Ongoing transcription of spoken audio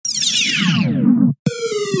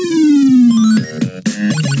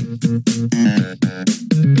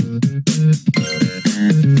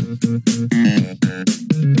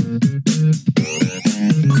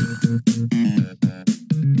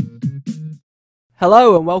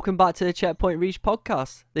Hello and welcome back to the Checkpoint Reach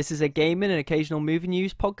podcast. This is a gaming and occasional movie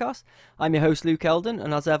news podcast. I'm your host Luke Eldon,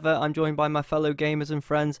 and as ever I'm joined by my fellow gamers and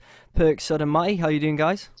friends Perks, Sud and Matty. How you doing,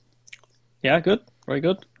 guys? Yeah, good. Very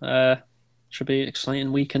good. Should be an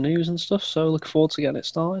exciting week of news and stuff, so looking forward to getting it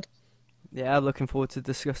started. Yeah, looking forward to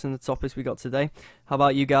discussing the topics we got today. How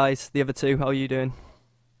about you guys, the other two? How are you doing?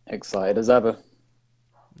 Excited as ever.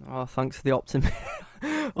 Oh, thanks for the optimistic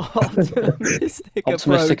Optimistic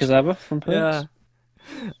approach. as ever from Perks. Yeah.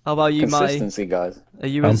 How about you, Matty? Consistency, guys. Are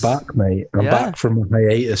you I'm back, mate. I'm back from a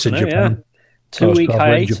hiatus in Japan. Yeah. 2-week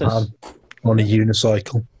hiatus. Japan on a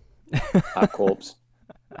unicycle. Our corpse.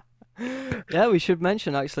 Yeah, we should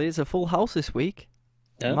mention, actually, it's a full house this week.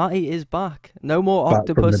 Yeah. Matty is back. No more Back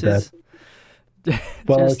from the octopuses.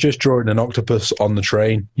 Well, I was just drawing an octopus on the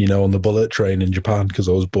train, on the bullet train in Japan because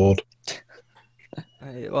I was bored.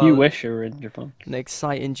 Well, You wish you were in Japan. An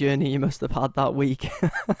exciting journey you must have had that week.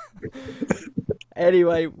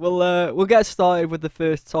 Anyway, we'll get started with the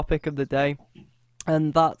first topic of the day,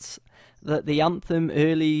 and that's that the Anthem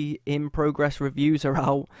early in progress reviews are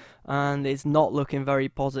out, and it's not looking very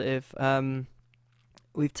positive.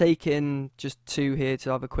 We've taken just two here to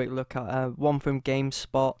have a quick look at. One from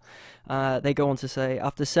GameSpot. They go on to say,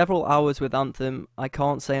 after several hours with Anthem, I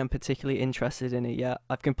can't say I'm particularly interested in it yet.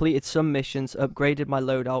 I've completed some missions, upgraded my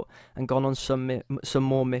loadout, and gone on some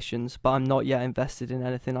more missions, but I'm not yet invested in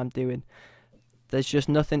anything I'm doing. There's just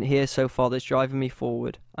nothing here so far that's driving me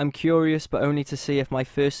forward. I'm curious, but only to see if my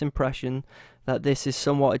first impression that this is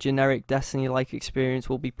somewhat a generic Destiny-like experience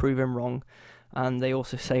will be proven wrong. And they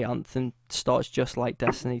also say Anthem starts just like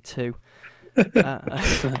Destiny 2.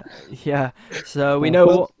 Yeah, so we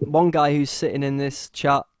know one guy who's sitting in this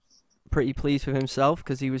chat pretty pleased with himself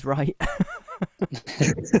because he was right.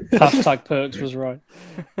 Hashtag Perks was right.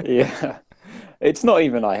 Yeah. It's not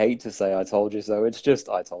even I hate to say I told you so. It's just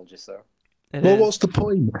I told you so. What's the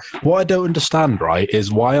point? What I don't understand, right,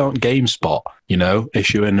 is why aren't GameSpot,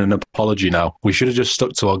 issuing an apology now? We should have just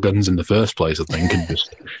stuck to our guns in the first place, I think, and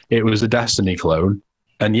just it was a Destiny clone.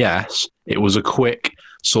 And yes, it was a quick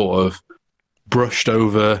sort of brushed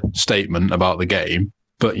over statement about the game,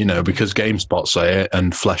 but because GameSpot say it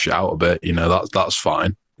and flesh it out a bit, that's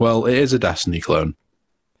fine. Well, it is a Destiny clone.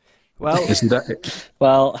 Well, isn't that?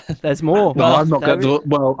 Well, there's more. Well, I'm not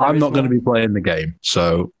going to be playing the game,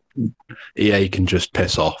 so EA can just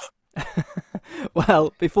piss off.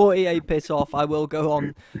 Well, before EA piss off, I will go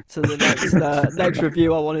on to the next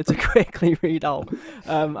review I wanted to quickly read out,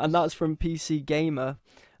 and that's from PC Gamer.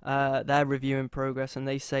 Their review in progress, and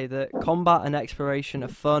they say that combat and exploration are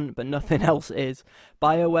fun, but nothing else is.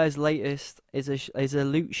 BioWare's latest is a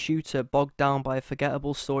loot shooter bogged down by a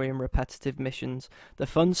forgettable story and repetitive missions. The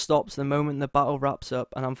fun stops the moment the battle wraps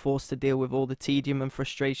up, and I'm forced to deal with all the tedium and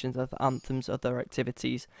frustrations of Anthem's other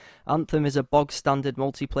activities. Anthem is a bog-standard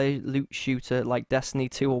multiplayer loot shooter like Destiny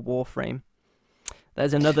 2 or Warframe.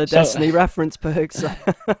 There's another Destiny reference, Perks.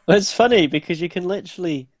 It's funny because you can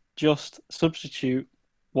literally just substitute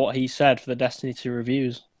what he said for the Destiny 2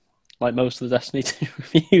 reviews. Like most of the Destiny 2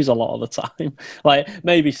 reviews a lot of the time. Like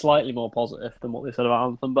maybe slightly more positive than what they said about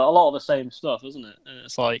Anthem, but a lot of the same stuff, isn't it? And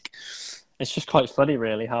it's just quite funny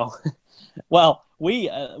really how well, we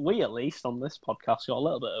at least on this podcast got a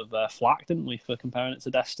little bit of flack, didn't we, for comparing it to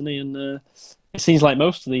Destiny, and it seems like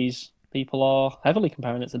most of these people are heavily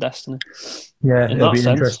comparing it to Destiny. Yeah, it'll be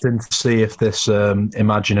interesting to see if this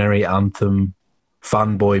imaginary Anthem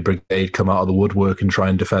fanboy brigade come out of the woodwork and try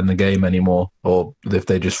and defend the game anymore, or if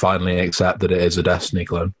they just finally accept that it is a Destiny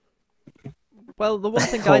clone. Well, the one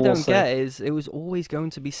thing I don't get is it was always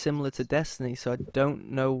going to be similar to Destiny, so I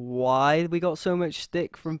don't know why we got so much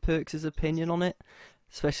stick from Perks' opinion on it.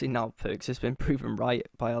 Especially now Perks has been proven right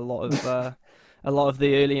by a lot of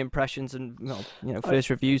the early impressions and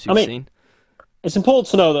first reviews we've seen. It's important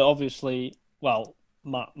to know that obviously, well,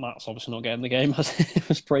 Matt's obviously not getting the game, as it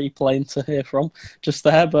was pretty plain to hear from just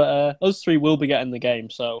there. But us three will be getting the game,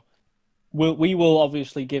 so we will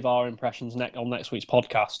obviously give our impressions on next week's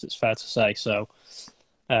podcast. It's fair to say. So,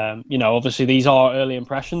 obviously these are early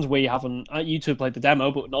impressions. We haven't. You two have played the demo,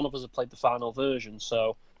 but none of us have played the final version.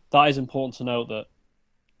 So that is important to note that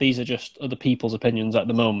these are just other people's opinions at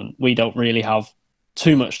the moment. We don't really have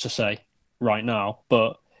too much to say right now,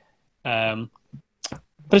 but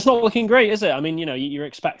it's not looking great, is it? I mean, you're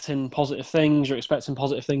expecting positive things. You're expecting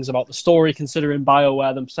positive things about the story, considering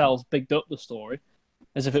BioWare themselves bigged up the story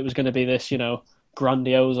as if it was going to be this,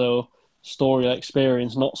 grandioso story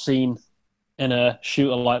experience not seen in a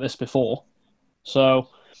shooter like this before. So,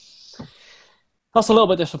 That's a little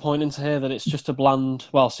bit disappointing to hear that it's just a bland,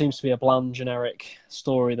 well, seems to be a bland generic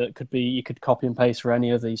story that you could copy and paste for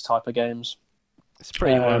any of these type of games. It's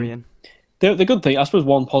pretty worrying. The good thing, I suppose,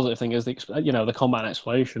 one positive thing is the combat and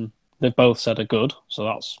exploration. They've both said are good, so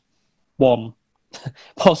that's one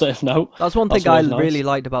positive note. That's one thing I really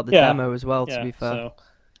liked about the demo as well. To be fair,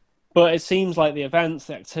 but it seems like the events,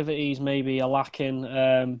 the activities, maybe are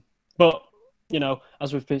lacking. But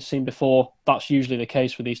as we've seen before, that's usually the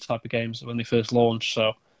case with these type of games when they first launch.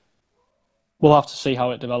 So we'll have to see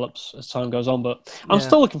how it develops as time goes on. But I'm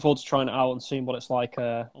still looking forward to trying it out and seeing what it's like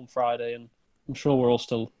on Friday. And I'm sure we're all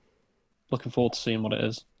still looking forward to seeing what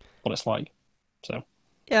it's like. So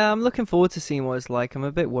yeah, I'm looking forward to seeing what it's like. I'm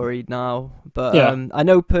a bit worried now, but I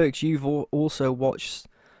know, Perks, you've also watched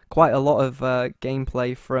quite a lot of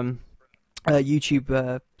gameplay from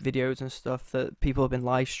YouTube videos and stuff that people have been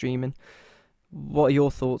live streaming. What are your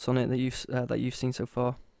thoughts on it that you've seen so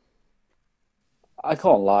far? I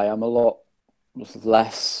can't lie, I'm a lot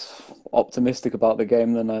less optimistic about the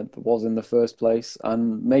game than I was in the first place,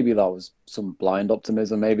 and maybe that was some blind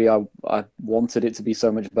optimism. Maybe I wanted it to be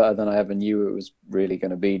so much better than I ever knew it was really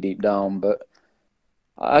going to be deep down, but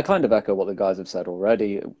I kind of echo what the guys have said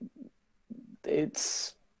already.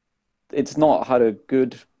 It's not had a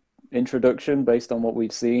good introduction based on what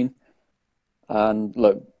we've seen, and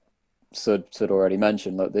look, Sud already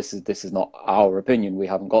mentioned that this is not our opinion. We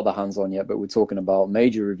haven't got the hands on yet, but we're talking about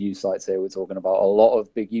major review sites here. We're talking about a lot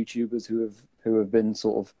of big YouTubers who have been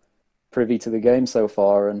sort of privy to the game so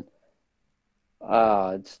far, and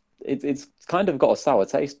it's kind of got a sour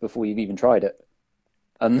taste before you've even tried it,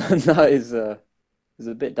 and that is a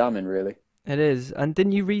bit damning, really. It is. And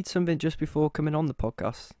didn't you read something just before coming on the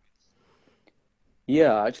podcast?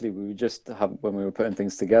 Yeah, actually, when we were putting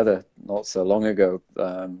things together not so long ago,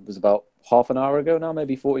 it was about half an hour ago now,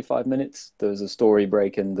 maybe 45 minutes. There was a story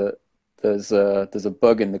breaking that there's a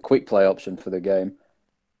bug in the quick play option for the game,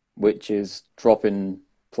 which is dropping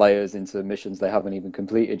players into missions they haven't even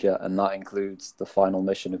completed yet, and that includes the final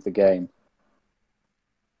mission of the game.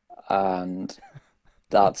 And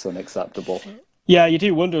that's unacceptable. Yeah, you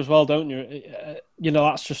do wonder as well, don't you?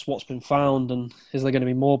 That's just what's been found, and is there going to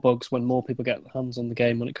be more bugs when more people get their hands on the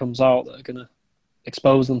game when it comes out that are going to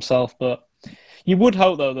expose themselves? But you would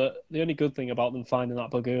hope, though, that the only good thing about them finding that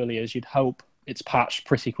bug early is you'd hope it's patched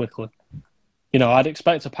pretty quickly. I'd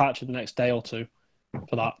expect a patch in the next day or two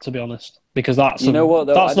for that, to be honest, because that's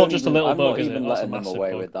that's not just a little bug, is it? I'm not even letting them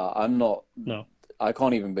away with that. I'm not. No, I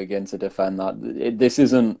can't even begin to defend that. This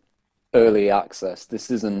isn't early access.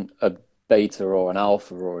 This isn't a beta or an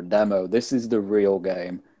alpha or a demo. This is the real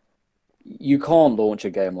game. You can't launch a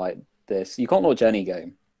game like this. You can't launch any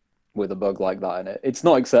game with a bug like that in it. It's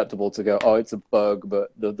not acceptable to go, oh, it's a bug,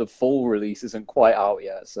 but the full release isn't quite out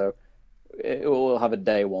yet, so it will have a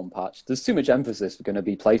day one patch. There's too much emphasis going to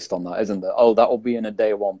be placed on that, isn't there? Oh, that will be in a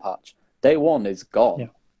day one patch. Day one is gone. Yeah.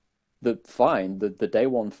 The day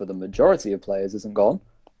one for the majority of players isn't gone,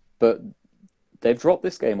 but they've dropped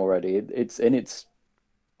this game already. It's in its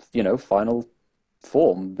final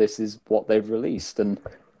form. This is what they've released, and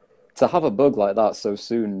to have a bug like that so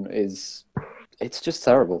soon it's just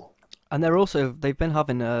terrible. And they've been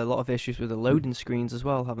having a lot of issues with the loading screens as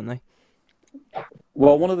well, haven't they?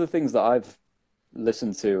 Well, one of the things that I've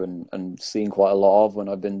listened to and seen quite a lot of when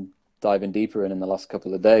I've been diving deeper in the last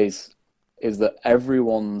couple of days is that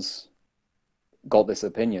everyone's got this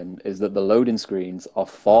opinion, is that the loading screens are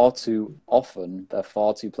far too often, they're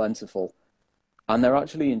far too plentiful, and they're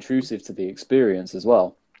actually intrusive to the experience as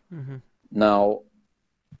well. Mm-hmm. Now,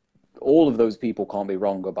 all of those people can't be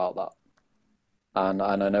wrong about that. And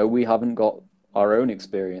I know we haven't got our own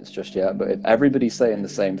experience just yet, but if everybody's saying the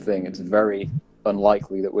same thing, it's very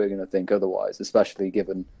unlikely that we're going to think otherwise, especially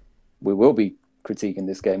given we will be critiquing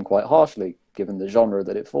this game quite harshly, given the genre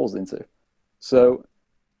that it falls into. So,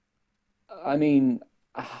 I mean,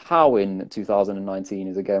 how in 2019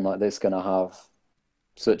 is a game like this going to have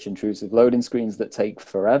such intrusive loading screens that take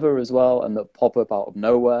forever as well, and that pop up out of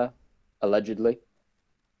nowhere, allegedly,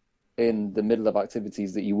 in the middle of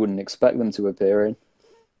activities that you wouldn't expect them to appear in?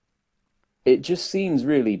 It just seems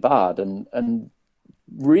really bad, and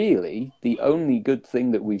really the only good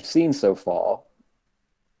thing that we've seen so far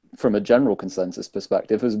from a general consensus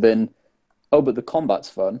perspective has been, oh, but the combat's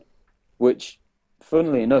fun, which,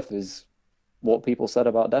 funnily enough, is what people said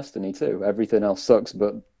about Destiny too. Everything else sucks,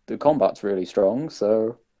 but the combat's really strong,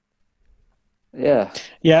 so yeah.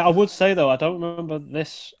 Yeah, I would say, though, I don't remember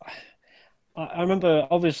this. I remember,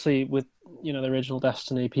 obviously, with the original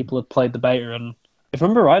Destiny, people had played the beta, and if I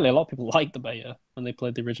remember rightly, a lot of people liked the beta when they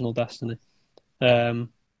played the original Destiny. And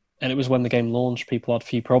it was when the game launched, people had a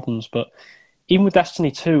few problems, but even with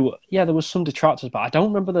Destiny 2, yeah, there was some detractors, but I don't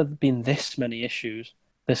remember there being this many issues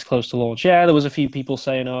this close to launch. Yeah, there was a few people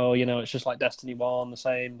saying, oh, it's just like Destiny 1, the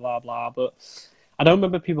same, blah, blah. But I don't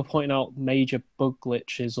remember people pointing out major bug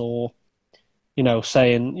glitches or,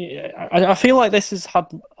 saying... I feel like this has had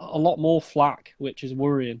a lot more flack, which is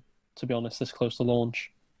worrying, to be honest, this close to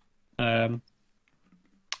launch. Because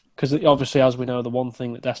obviously, as we know, the one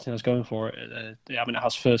thing that Destiny has going for it, it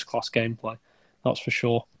has first-class gameplay. That's for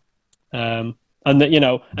sure. And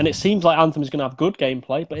it seems like Anthem is going to have good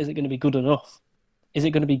gameplay, but is it going to be good enough? Is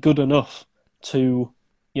it going to be good enough to,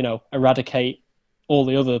 eradicate all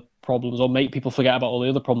the other problems or make people forget about all the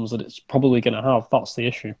other problems that it's probably going to have? That's the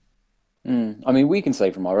issue. I mean, we can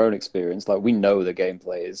say from our own experience, like we know the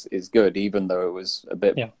gameplay is good, even though it was a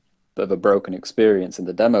bit of a broken experience in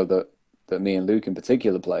the demo that me and Luke in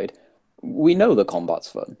particular played. We know the combat's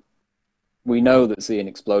fun. We know that seeing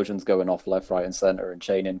explosions going off left, right, and center and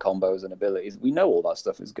chaining combos and abilities, we know all that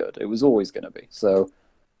stuff is good. It was always going to be. So,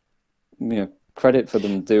 credit for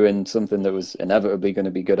them doing something that was inevitably going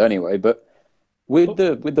to be good anyway. But with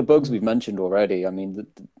the bugs we've mentioned already, I mean,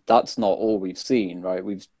 that's not all we've seen, right?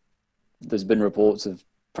 There's been reports of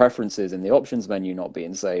preferences in the options menu not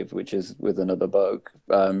being saved, which is with another bug.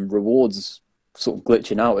 Rewards sort of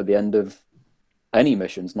glitching out at the end of any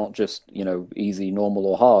missions, not just easy, normal,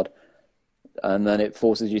 or hard. And then it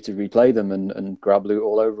forces you to replay them and grab loot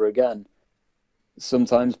all over again.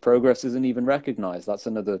 Sometimes progress isn't even recognized. That's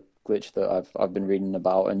another glitch that I've been reading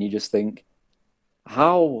about, and you just think,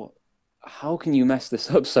 how can you mess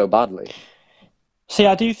this up so badly? See,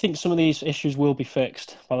 I do think some of these issues will be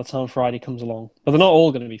fixed by the time Friday comes along, but they're not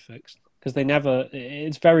all going to be fixed because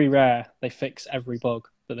it's very rare they fix every bug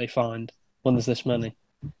that they find when there's this many.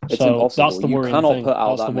 It's so impossible. That's the you worrying cannot thing. put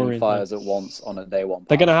out that's that many fires at once on a day one.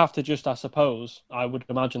 They're going to have to just, I suppose, I would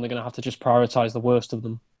imagine they're going to have to just prioritize the worst of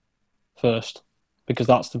them first, because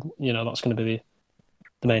that's that's going to be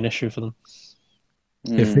the main issue for them.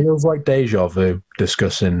 It feels like deja vu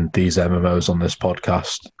discussing these MMOs on this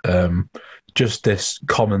podcast. Just this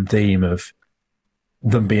common theme of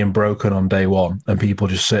them being broken on day one and people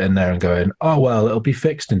just sitting there and going, oh, well, it'll be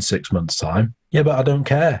fixed in 6 months' time. Yeah, but I don't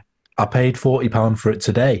care. I paid £40 for it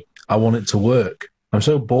today. I want it to work. I'm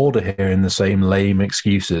so bored of hearing the same lame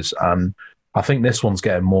excuses. And I think this one's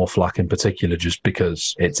getting more flack in particular just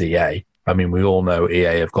because it's EA. I mean, we all know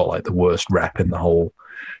EA have got like the worst rep in the whole,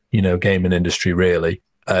 gaming industry, really.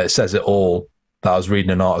 It says it all. I was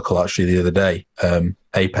reading an article actually the other day,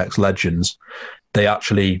 Apex Legends. They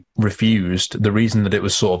actually refused. The reason that it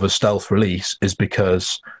was sort of a stealth release is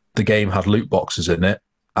because the game had loot boxes in it.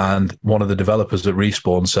 And one of the developers at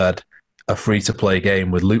Respawn said, a free-to-play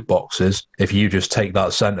game with loot boxes, if you just take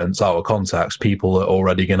that sentence out of context, people are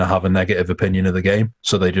already going to have a negative opinion of the game.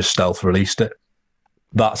 So they just stealth released it.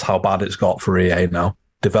 That's how bad it's got for EA now.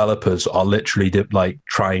 Developers are literally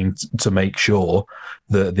trying to make sure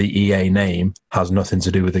that the EA name has nothing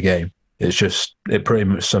to do with the game. It pretty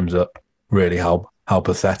much sums up really how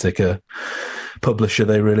pathetic a publisher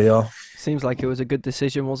they really are. Seems like it was a good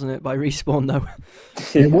decision, wasn't it, by Respawn, though?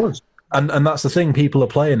 It was. And that's the thing, people are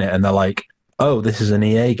playing it and they're like, oh, this is an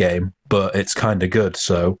EA game, but it's kind of good,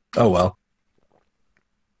 so, oh well.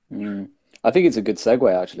 I think it's a good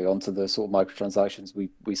segue, actually, onto the sort of microtransactions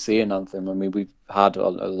we see in Anthem. I mean, we've had a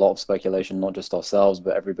lot of speculation, not just ourselves,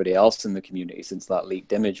 but everybody else in the community since that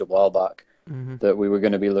leaked image a while back, that we were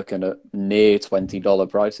going to be looking at near $20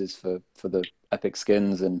 prices for the epic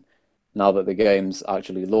skins. And now that the game's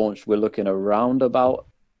actually launched, we're looking around about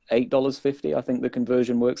 $8.50, I think the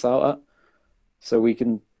conversion works out at. So we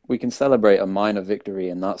can celebrate a minor victory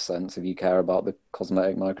in that sense if you care about the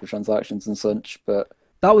cosmetic microtransactions and such, but...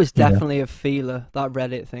 That was definitely a feeler, that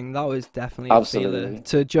Reddit thing. That was definitely a feeler.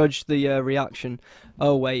 To judge the reaction,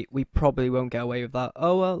 oh, wait, we probably won't get away with that.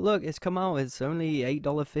 Oh, well, look, it's come out. It's only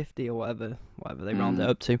 $8.50 or whatever they round it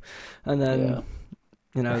up to. And then,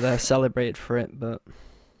 they're celebrated for it. But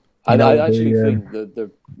I actually think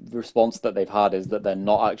the response that they've had is that they're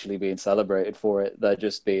not actually being celebrated for it. They're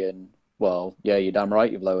just being, well, yeah, you're damn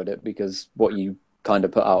right you've lowered it because what you kind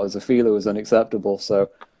of put out as a feeler was unacceptable.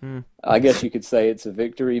 So I guess you could say it's a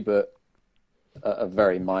victory, but a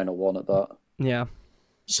very minor one at that. Yeah.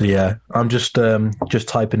 So yeah, I'm just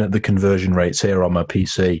typing at the conversion rates here on my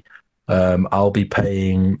PC. I'll be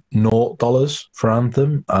paying $0 for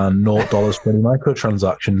Anthem and $0 for any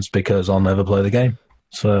microtransactions because I'll never play the game.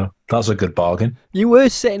 So that's a good bargain. You were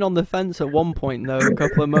sitting on the fence at one point, though, a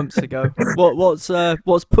couple of months ago.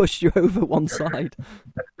 What's pushed you over one side?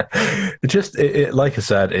 It like I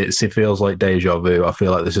said, it feels like deja vu. I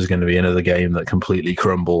feel like this is going to be another game that completely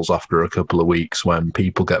crumbles after a couple of weeks when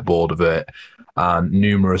people get bored of it and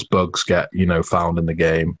numerous bugs get, found in the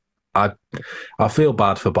game. I feel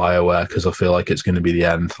bad for BioWare because I feel like it's going to be the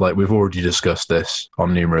end. Like, we've already discussed this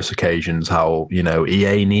on numerous occasions, how,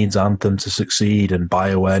 EA needs Anthem to succeed and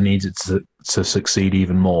BioWare needs it to succeed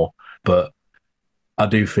even more. But I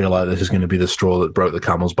do feel like this is going to be the straw that broke the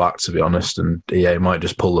camel's back, to be honest, and EA might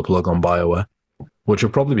just pull the plug on BioWare, which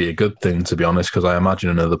would probably be a good thing, to be honest, because I imagine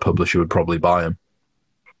another publisher would probably buy them.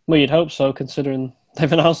 Well, you'd hope so, considering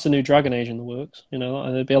they've announced a new Dragon Age in the works.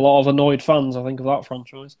 There'd be a lot of annoyed fans, I think, of that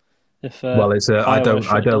franchise. Well, I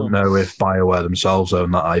don't know if BioWare themselves own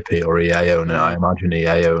that IP or EA own it. I imagine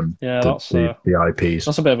EA own the IPs.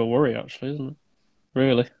 That's a bit of a worry, actually, isn't it?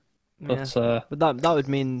 Really. But, but that would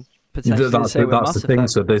mean potentially that's the thing.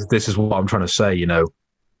 So this is what I'm trying to say.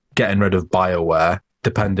 Getting rid of BioWare,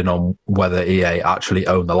 depending on whether EA actually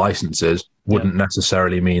own the licenses, wouldn't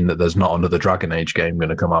necessarily mean that there's not another Dragon Age game going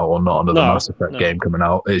to come out or not another Mass Effect game coming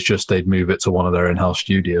out. It's just they'd move it to one of their in-house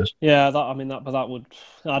studios. Yeah, that would.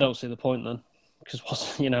 I don't see the point then,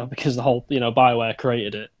 because the whole BioWare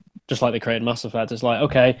created it, just like they created Mass Effect. It's like,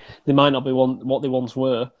 okay, they might not be what they once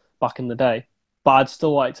were back in the day, but I'd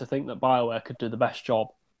still like to think that BioWare could do the best job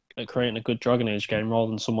at creating a good Dragon Age game rather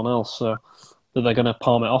than someone else. So that they're going to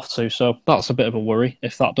palm it off to. So that's a bit of a worry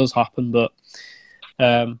if that does happen. But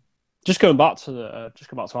just going back to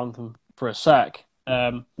Anthem for a sec,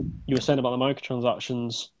 you were saying about the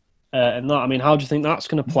microtransactions and that. I mean, how do you think that's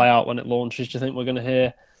going to play out when it launches? Do you think we're going to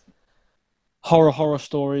hear horror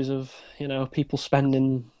stories of people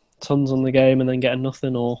spending tons on the game and then getting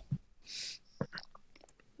nothing, or?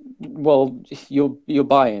 Well, you're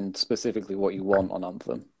buying specifically what you want on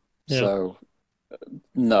Anthem, so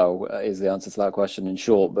no is the answer to that question in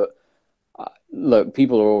short. But look,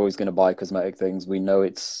 people are always going to buy cosmetic things. We know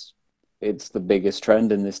it's the biggest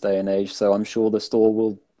trend in this day and age, so I'm sure the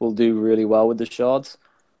store will do really well with the shards.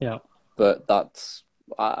 Yeah, but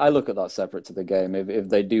I look at that separate to the game. If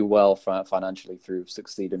they do well financially through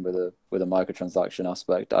succeeding with a microtransaction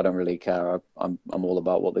aspect, I don't really care. I'm all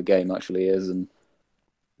about what the game actually is and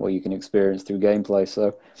what you can experience through gameplay.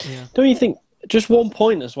 So, don't you think? Just one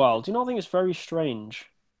point as well. Do you not think it's very strange?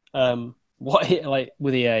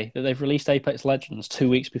 With EA that they've released Apex Legends 2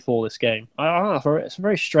 weeks before this game. I don't know. It's a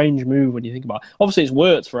very strange move when you think about it. Obviously, it's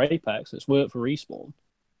worked for Apex. It's worked for Respawn.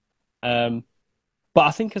 But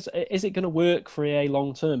I think is it going to work for EA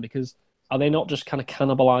long term? Because are they not just kind of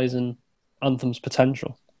cannibalizing Anthem's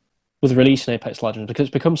potential with releasing Apex Legends? Because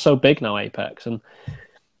it's become so big now, Apex, and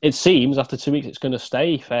it seems after 2 weeks it's going to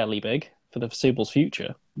stay fairly big for the foreseeable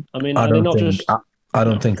future. I mean, I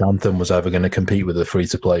don't think Anthem was ever going to compete with a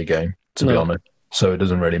free-to-play game, to be honest. So it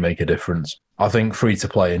doesn't really make a difference. I think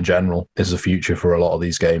free-to-play in general is the future for a lot of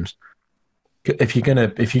these games. If you're gonna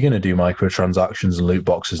do microtransactions and loot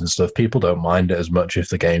boxes and stuff, people don't mind it as much if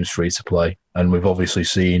the game's free-to-play. And we've obviously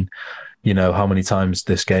seen, how many times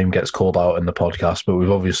this game gets called out in the podcast, but we've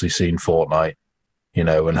obviously seen Fortnite,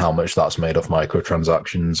 and how much that's made off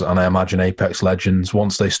microtransactions. And I imagine Apex Legends,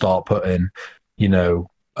 once they start putting,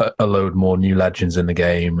 a load more new legends in the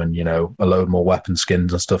game and, a load more weapon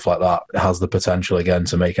skins and stuff like that, it has the potential again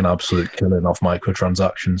to make an absolute killing off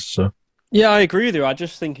microtransactions. So, yeah, I agree with you. I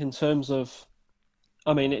just think in terms of,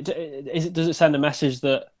 I mean, does it send a message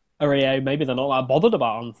that EA, maybe they're not that bothered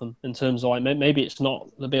about Anthem in terms of like, maybe it's not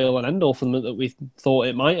the be-all and end-all for them that we thought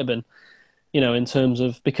it might have been, in terms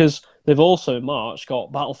of, because they've also in March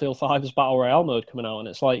got Battlefield 5's Battle Royale mode coming out, and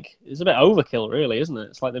it's a bit overkill, really, isn't it?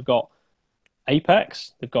 It's like they've got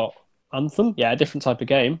Apex, they've got Anthem, a different type of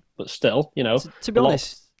game, but still, To be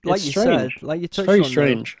honest, like you said, like you touched on, very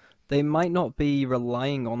strange. They might not be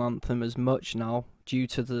relying on Anthem as much now due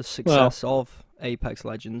to the success of Apex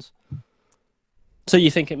Legends. So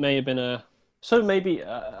you think it may have been so maybe,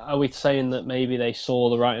 are we saying that maybe they saw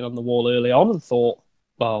the writing on the wall early on and thought,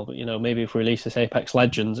 well, maybe if we release this Apex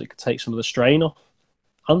Legends, it could take some of the strain off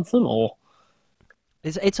Anthem, or...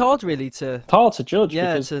 It's hard, really, to... It's hard to judge.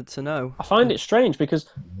 Yeah, to know. I find it strange because,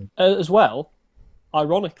 as well,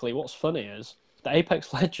 ironically, what's funny is that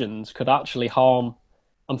Apex Legends could actually harm...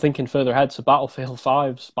 I'm thinking further ahead to Battlefield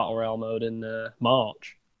 5's Battle Royale mode in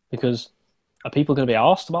March, because are people going to be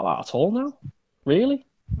asked about that at all now? Really?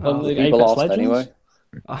 People Apex Legends? Anyway.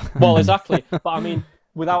 Well, exactly. But I mean...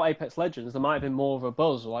 Without Apex Legends, there might have been more of a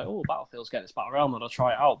buzz, like, oh, Battlefield's getting its Battle Royale mode, I'll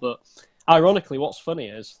try it out. But ironically, what's funny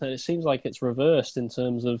is that it seems like it's reversed in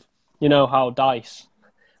terms of, how DICE,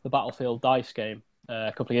 the Battlefield DICE game,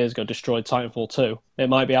 a couple of years ago, destroyed Titanfall 2. It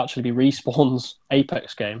might actually be Respawn's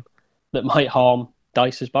Apex game that might harm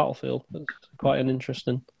DICE's Battlefield. It's quite an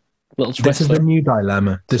interesting little twist. This is a new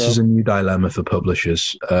dilemma. This is a new dilemma for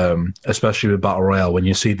publishers, especially with Battle Royale. When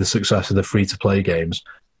you see the success of the free-to-play games,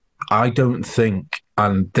 I don't think,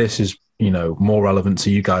 and this is, more relevant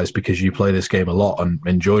to you guys because you play this game a lot and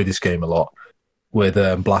enjoy this game a lot with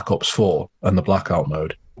Black Ops 4 and the Blackout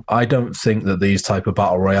mode. I don't think that these type of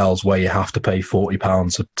battle royales where you have to pay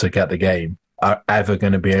 £40 to get the game are ever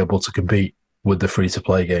going to be able to compete with the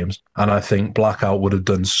free-to-play games. And I think Blackout would have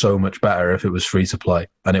done so much better if it was free-to-play,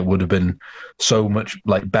 and it would have been so much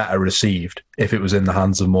better received if it was in the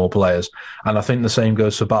hands of more players. And I think the same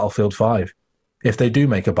goes for Battlefield 5. If they do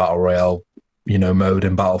make a battle royale, mode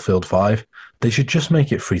in Battlefield 5, they should just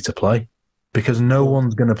make it free-to-play, because no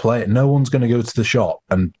one's going to play it. No one's going to go to the shop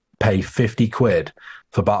and pay 50 quid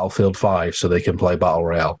for Battlefield 5 so they can play Battle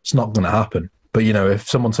Royale. It's not going to happen. But, if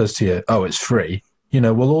someone says to you, oh, it's free,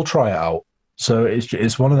 we'll all try it out. So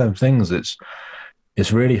it's one of them things.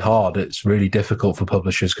 It's really hard. It's really difficult for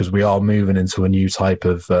publishers because we are moving into a new type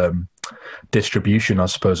of distribution, I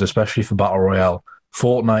suppose, especially for Battle Royale.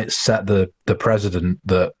 Fortnite set the precedent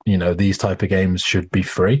that, these type of games should be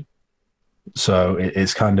free. So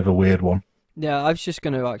it's kind of a weird one. Yeah, I was just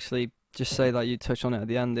going to actually just say that you touched on it at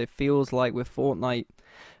the end. It feels like with Fortnite,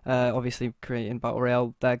 obviously creating Battle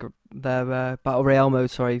Royale, their Battle Royale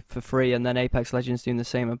mode, for free, and then Apex Legends doing the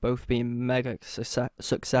same, and both being mega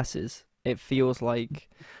successes. It feels like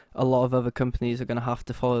a lot of other companies are going to have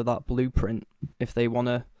to follow that blueprint if they want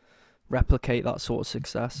to replicate that sort of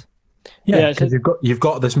success. Yeah, because you've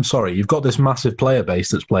got this massive player base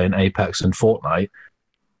that's playing Apex and Fortnite.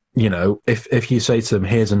 If you say to them,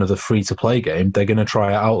 here's another free-to-play game, they're going to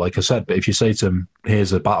try it out, like I said. But if you say to them,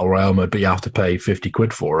 here's a Battle Royale mode, but you have to pay 50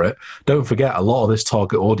 quid for it, don't forget, a lot of this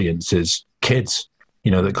target audience is kids,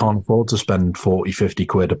 that can't afford to spend 40, 50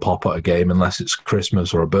 quid a pop at a game unless it's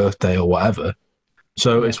Christmas or a birthday or whatever.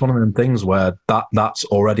 So it's one of them things where that's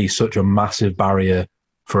already such a massive barrier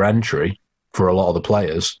for entry for a lot of the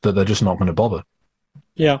players that they're just not going to bother.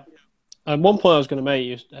 Yeah. And one point I was going to make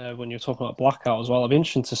is when you're talking about Blackout as well, I'd be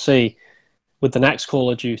interested to see with the next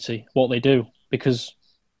Call of Duty what they do, because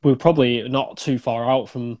we're probably not too far out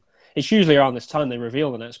from. It's usually around this time they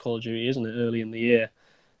reveal the next Call of Duty, isn't it? Early in the year.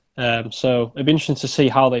 So it'd be interesting to see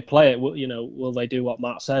how they play it. Will they do what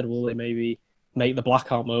Matt said? Will they maybe make the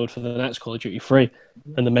Blackout mode for the next Call of Duty free,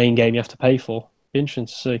 and the main game you have to pay for? Be interesting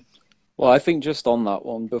to see. Well, I think just on that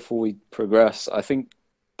one before we progress, I think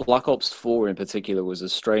Black Ops 4 in particular was a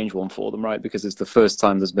strange one for them, right? Because it's the first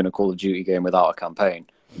time there's been a Call of Duty game without a campaign.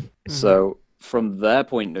 Mm-hmm. So from their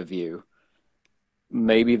point of view,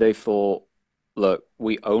 maybe they thought, look,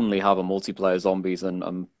 we only have a multiplayer zombies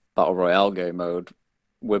and Battle Royale game mode.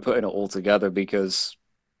 We're putting it all together because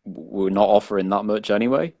we're not offering that much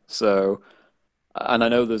anyway. So, and I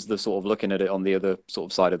know there's the sort of looking at it on the other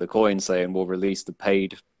sort of side of the coin saying we'll release the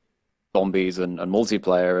paid zombies and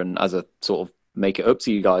multiplayer, and as a sort of make it up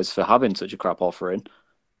to you guys for having such a crap offering,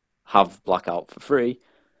 have Blackout for free.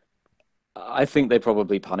 I think they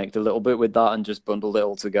probably panicked a little bit with that and just bundled it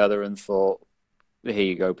all together and thought, here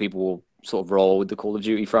you go, people will sort of roll with the Call of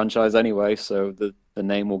Duty franchise anyway, so the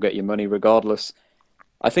name will get you money regardless.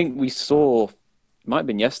 I think we saw, it might have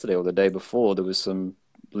been yesterday or the day before, there was some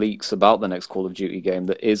leaks about the next Call of Duty game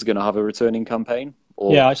that is going to have a returning campaign,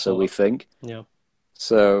 or so we think. Yeah.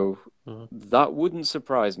 So that wouldn't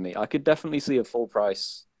surprise me. I could definitely see a full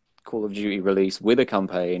price Call of Duty release with a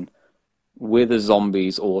campaign, with a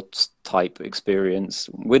zombies or type experience,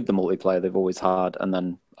 with the multiplayer they've always had, and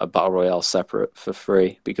then a Battle Royale separate for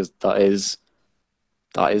free, because that is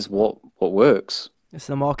what works. It's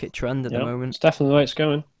the market trend at the moment. It's definitely the way it's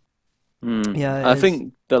going. Yeah, I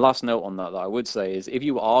think the last note on that I would say is, if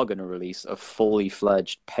you are going to release a fully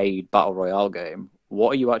fledged paid Battle Royale game,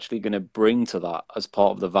 what are you actually going to bring to that as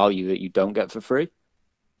part of the value that you don't get for free?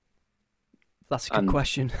 That's a good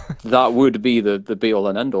question. That would be the be-all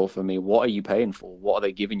and end-all for me. What are you paying for? What are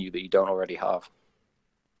they giving you that you don't already have?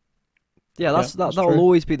 Yeah, that'll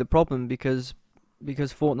always be the problem, because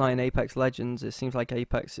Fortnite and Apex Legends, it seems like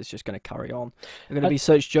Apex is just going to carry on. They're going to be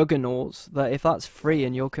such juggernauts that if that's free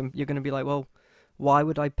and you're going to be like, well, why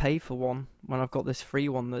would I pay for one when I've got this free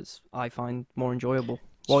one that's I find more enjoyable?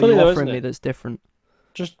 What are you offering me that's different?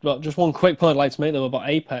 Just one quick point I'd like to make though about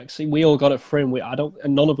Apex. We all got it free,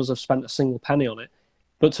 and none of us have spent a single penny on it.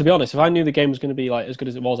 But to be honest, if I knew the game was going to be like as good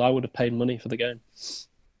as it was, I would have paid money for the game,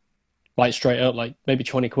 like straight up, like maybe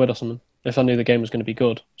 20 quid or something, if I knew the game was going to be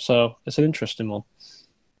good. So it's an interesting one.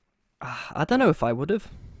 I don't know if I would have.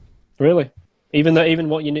 Really? Even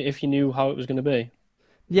what you knew, if you knew how it was going to be.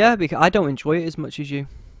 Yeah, because I don't enjoy it as much as you.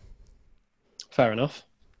 Fair enough.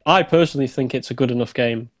 I personally think it's a good enough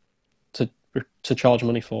game to charge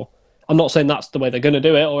money for. I'm not saying that's the way they're going to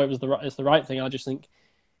do it, or it's the right thing. I just think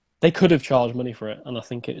they could have charged money for it, and I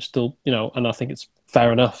think it's still, and I think it's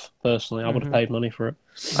fair enough. Personally, I would have paid money for it.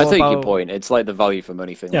 I What take your about- point. It's like the value for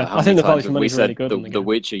money thing. Yeah, Like, how I think many the value times for have money we is really said good in the the game.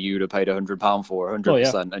 Witcher you'd have paid £100 for,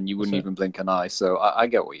 100%, and you wouldn't That's it. even blink an eye. So I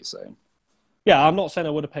get what you're saying. Yeah, I'm not saying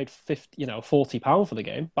I would have paid £40 for the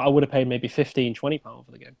game, but I would have paid maybe £15-20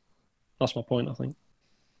 for the game. That's my point, I think.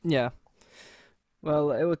 Yeah.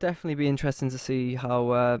 Well, it will definitely be interesting to see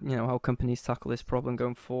how how companies tackle this problem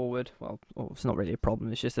going forward. Well, it's not really a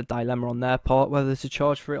problem; it's just a dilemma on their part whether to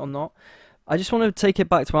charge for it or not. I just want to take it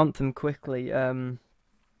back to Anthem quickly. And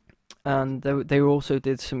they also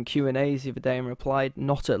did some Q&As the other day and replied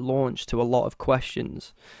not at launch to a lot of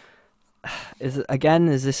questions. Is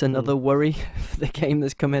this another worry for the game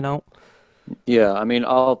that's coming out? Yeah, I mean,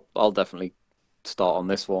 I'll definitely start on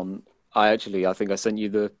this one. I think I sent you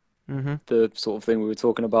the sort of thing we were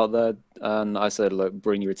talking about there, and I said, look,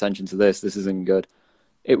 bring your attention to this. This isn't good.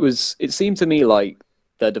 It seemed to me like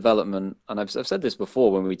their development, and I've said this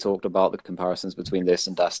before when we talked about the comparisons between this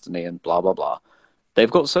and Destiny and blah blah blah.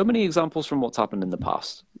 They've got so many examples from what's happened in the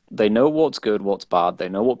past. They know what's good, what's bad. They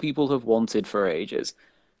know what people have wanted for ages.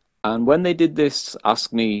 And when they did this, I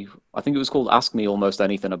think it was called Ask Me Almost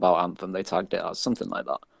Anything About Anthem. They tagged it as something like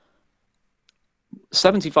that.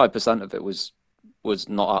 75% of it was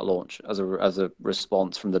not at launch as a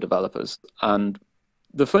response from the developers. And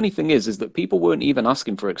the funny thing is that people weren't even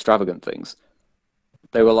asking for extravagant things.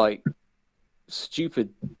 They were like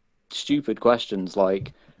stupid questions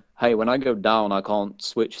like, hey, when I go down, I can't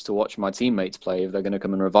switch to watch my teammates play if they're going to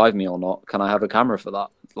come and revive me or not. Can I have a camera for that?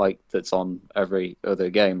 Like, that's on every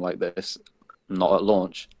other game like this, not at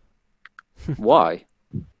launch. Why?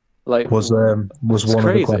 Like, Was one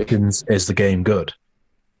crazy. of the questions, is the game good?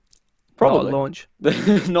 Probably. Not at launch.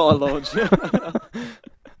 Not at launch.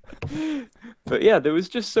 But yeah, there was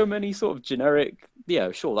just so many sort of generic,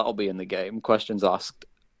 yeah, sure, that'll be in the game, questions asked.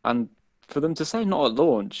 And for them to say not at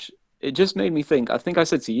launch, it just made me think, I think I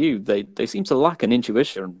said to you, they seem to lack an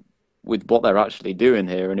intuition with what they're actually doing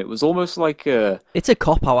here. And it was almost like It's a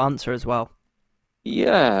cop-out answer as well.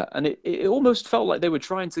 yeah, and it almost felt like they were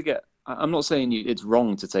trying to get. I'm not saying it's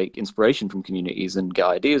wrong to take inspiration from communities and get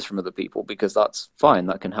ideas from other people, because that's fine.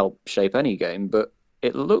 That can help shape any game. But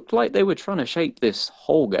it looked like they were trying to shape this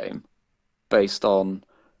whole game based on,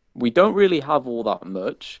 we don't really have all that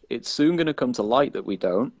much. It's soon going to come to light that we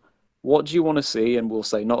don't. What do you want to see? And we'll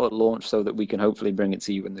say not at launch so that we can hopefully bring it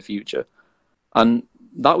to you in the future. And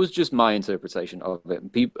that was just my interpretation of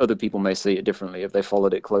it. Other people may see it differently if they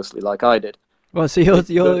followed it closely like I did. Well, so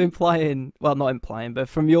you're implying, well, not implying, but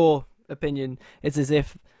from your opinion, it's as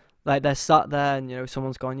if like they're sat there and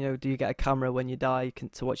someone's gone, do you get a camera when you die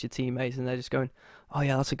to watch your teammates, and they're just going, oh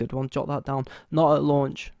yeah, that's a good one, jot that down. Not at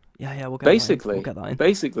launch. Yeah, we'll get basically that in.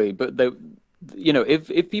 Basically, but they,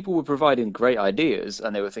 if people were providing great ideas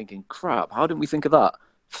and they were thinking, crap, how didn't we think of that?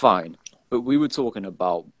 Fine, but we were talking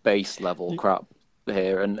about base level crap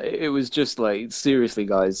here, and it was just like, seriously,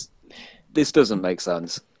 guys, this doesn't make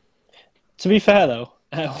sense. To be fair though,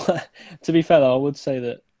 I would say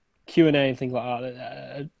that Q&A and things like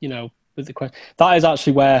that, with the question, that is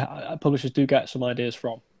actually where publishers do get some ideas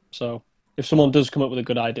from. So if someone does come up with a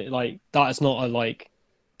good idea, like that is not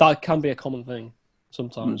that can be a common thing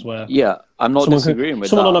sometimes where yeah, I'm not disagreeing with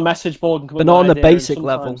someone that. on a message board can come but up not with on the basic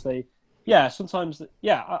level. and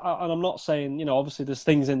I'm not saying obviously there's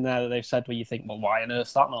things in there that they've said where you think, well, why on earth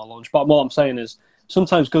is that not a launch? But what I'm saying is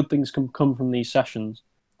sometimes good things can come from these sessions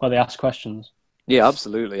where they ask questions. Yeah,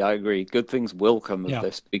 absolutely, I agree. Good things will come of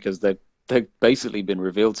this, because they've basically been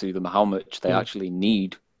revealed to them how much they actually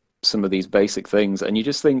need some of these basic things. And you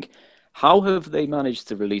just think, how have they managed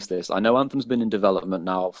to release this? I know Anthem's been in development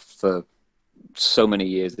now for so many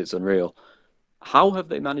years, it's unreal. How have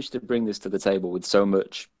they managed to bring this to the table with so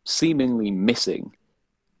much seemingly missing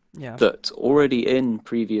that's already in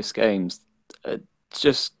previous games?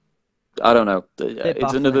 Just, I don't know.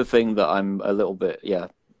 It's another thing that I'm a little bit,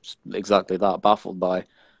 exactly that, baffled by.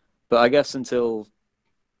 But I guess until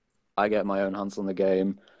I get my own hands on the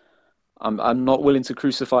game, I'm not willing to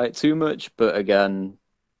crucify it too much. But again,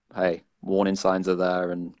 hey, warning signs are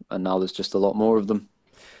there, and now there's just a lot more of them.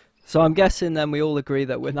 So I'm guessing then we all agree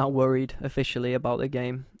that we're now worried officially about the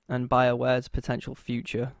game and BioWare's potential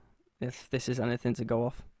future, if this is anything to go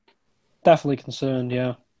off. Definitely concerned,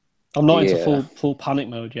 yeah. I'm not into full panic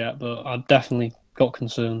mode yet, but I've definitely got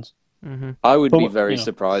concerns. Mm-hmm. I would be very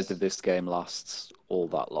surprised if this game lasts all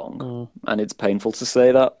that long. And it's painful to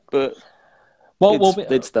say that, but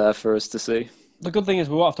it's there for us to see. The good thing is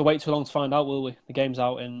we won't have to wait too long to find out, will we? The game's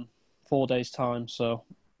out in 4 days' time, so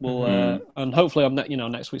we'll and hopefully on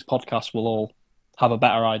next week's podcast we'll all have a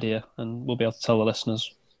better idea and we'll be able to tell the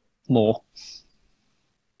listeners more.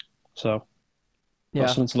 So Yeah,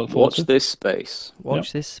 that's something to look forward Watch to. this space.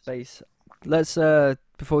 watch this space. Let's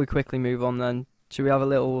before we quickly move on, then, should we have a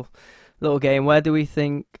little game? Where do we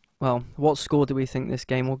think? Well, what score do we think this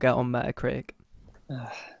game will get on Metacritic?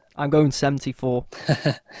 I'm going 74.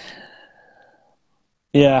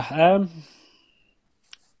 Yeah,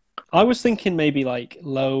 I was thinking maybe like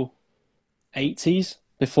low 80s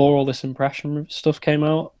before all this impression stuff came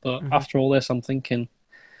out, but after all this, I'm thinking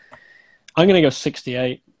I'm going to go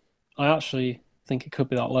 68. I actually think it could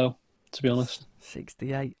be that low, to be honest.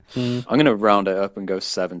 68. Mm. I'm going to round it up and go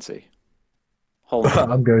 70. Hold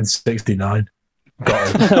on. I'm going 69.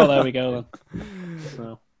 Got it. Oh, there we go then.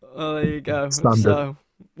 So, Oh, there you go. Standard. So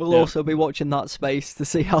we'll also be watching that space to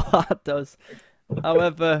see how that does.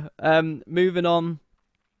 However, moving on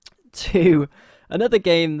to another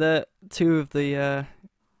game that two of the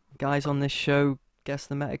guys on this show guessed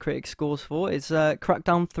the Metacritic scores for is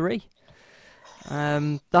Crackdown 3.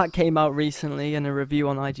 That came out recently, and a review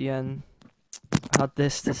on IGN had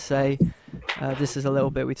this to say. This is a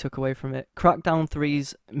little bit we took away from it. Crackdown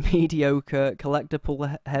 3's mediocre,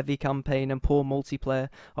 collectible-heavy campaign and poor multiplayer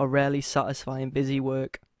are rarely satisfying busy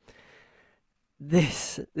work.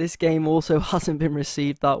 This game also hasn't been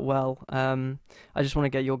received that well. I just want to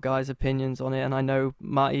get your guys' opinions on it, and I know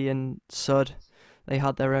Matty and Sud, they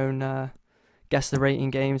had their own guess the rating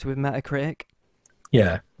games with Metacritic.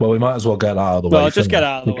 Yeah, well, we might as well get that out of the way. well, just get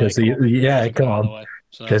out of the way. because come on. yeah, Just get come out of the on. way.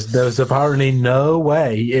 So, Because there was apparently no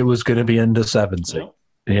way it was going to be under 70. no.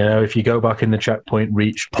 You know, if you go back in the Checkpoint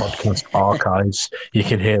Reach podcast archives, you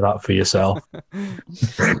can hear that for yourself.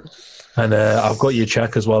 And I've got your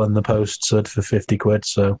check as well in the post, Sud, for 50 quid,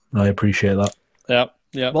 so I appreciate that.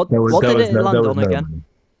 Yeah. What did it land on again?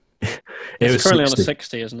 It It's was currently 60. on a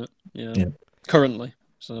 60, isn't it? Yeah. Currently.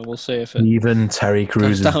 So we'll see if it. Even Terry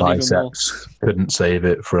Cruz's down even more. biceps couldn't save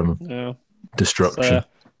it from Yeah. destruction.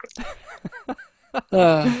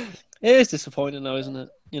 It is disappointing, though, isn't it?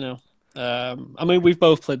 You know. I mean, we've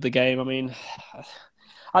both played the game. I mean,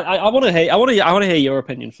 I want to hear your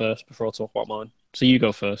opinion first before I talk about mine. So you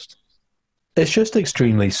go first. It's just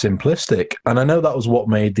extremely simplistic. And I know that was what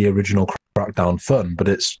made the original Crackdown fun, but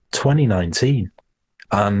it's 2019.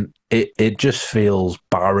 And it just feels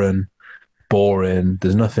barren, boring.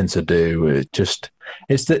 There's nothing to do.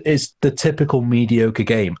 It's the typical mediocre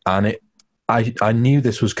game. And I knew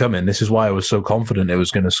this was coming. This is why I was so confident it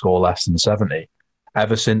was going to score less than 70.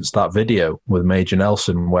 Ever since that video with Major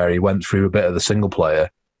Nelson, where he went through a bit of the single player,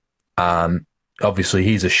 and obviously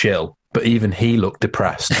he's a shill, but even he looked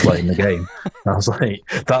depressed playing the game. I was like,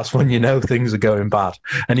 that's when you know things are going bad.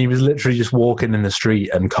 And he was literally just walking in the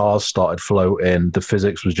street and cars started floating. The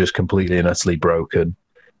physics was just completely and utterly broken.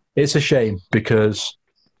 It's a shame because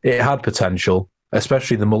it had potential,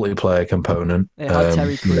 especially the multiplayer component. It had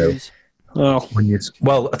Terry Crews.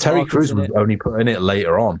 Terry Crews in was it. only put in it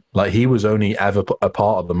later on. Like, he was only ever a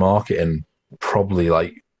part of the marketing probably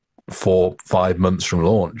like 4-5 months from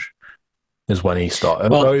launch is when he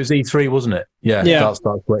started. Well- It was E3, wasn't it? Yeah. That's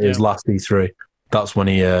what his last E3. That's when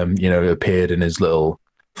he appeared in his little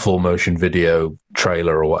full motion video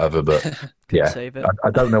trailer or whatever. But yeah, Save it. I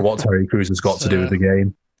don't know what Terry Crews has got to do with the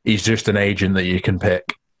game. He's just an agent that you can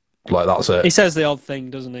pick. Like, that's it. He says the odd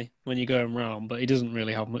thing, doesn't he, when you go him round, but he doesn't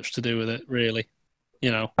really have much to do with it, really.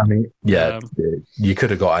 You know. I mean, yeah, you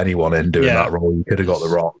could have got anyone in doing Yeah. that role. You could have got The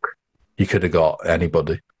Rock. You could have got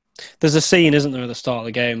anybody. There's a scene, isn't there, at the start of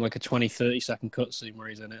the game, like a 20-30 second cutscene where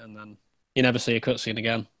he's in it, and then you never see a cutscene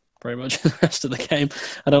again, pretty much, the rest of the game,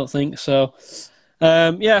 I don't think. So,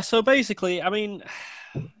 so basically, I mean,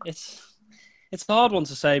 it's a hard one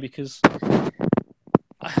to say because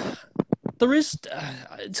there is,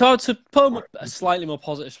 to put a slightly more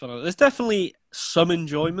positive spin on it, there's definitely some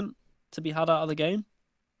enjoyment to be had out of the game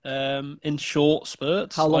in short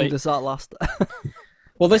spurts. How long does that last?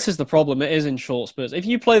 Well, this is the problem. It is in short spurts. If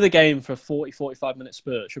you play the game for 40, 45-minute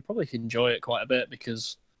spurts, you'll probably enjoy it quite a bit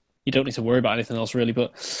because you don't need to worry about anything else, really.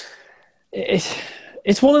 But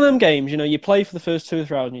it's one of them games, you know, you play for the first 2 or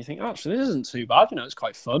 3 hours and you think, actually, this isn't too bad. You know, it's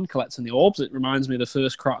quite fun collecting the orbs. It reminds me of the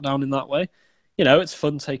first Crackdown in that way. You know, it's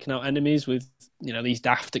fun taking out enemies with, you know, these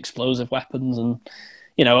daft explosive weapons and,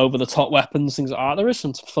 you know, over-the-top weapons, things like that. There is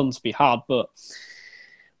some fun to be had, but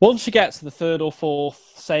once you get to the 3rd or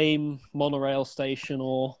 4th same monorail station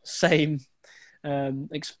or same,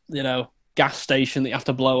 gas station that you have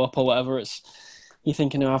to blow up or whatever, you're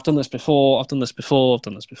thinking, I've done this before, I'm going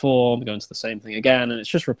to the same thing again, and it's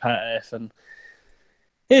just repetitive, and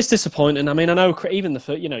it's disappointing. I mean, I know even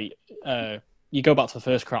you go back to the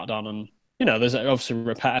first Crackdown, and you know, there's obviously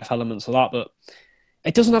repetitive elements of that, but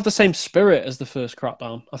it doesn't have the same spirit as the first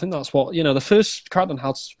Crackdown. I think that's what, you know, the first Crackdown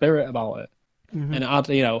had spirit about it. Mhm. and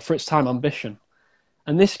it had, for its time, ambition.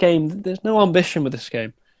 And this game, there's no ambition with this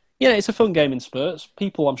game. Yeah, it's a fun game in spurts.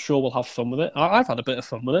 People, I'm sure, will have fun with it. I've had a bit of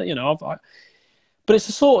fun with it, but it's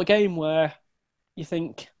the sort of game where you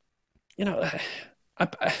think, I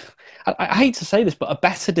hate to say this, but a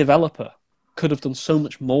better developer could have done so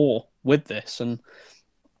much more with this. And,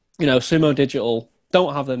 Sumo Digital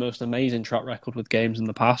don't have their most amazing track record with games in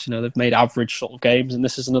the past. They've made average sort of games, and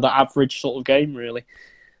this is another average sort of game, really.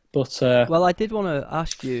 But Well, I did want to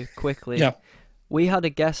ask you quickly. Yeah. We had a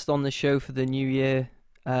guest on the show for the New Year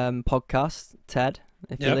podcast, Ted.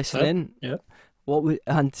 If you're listening,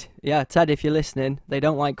 Ted, Ted, if you're listening, they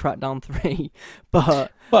don't like Crackdown 3,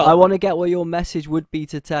 but Well, I want to get what your message would be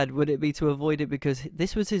to Ted. Would it be to avoid it because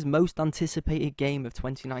this was his most anticipated game of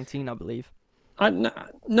 2019, I believe?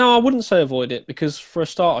 No, I wouldn't say avoid it, because for a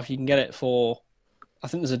start, if you can get it for, I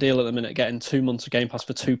think there's a deal at the minute getting 2 months of Game Pass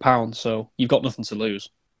for £2, so you've got nothing to lose,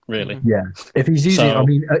 really. Yeah, if he's using, So,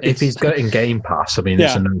 if he's getting Game Pass, it's a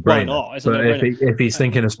Yeah, why no-brainer. not? It's a But no-brainer. if he's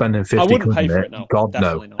thinking of spending I 50 wouldn't quid pay on for it, it, no. God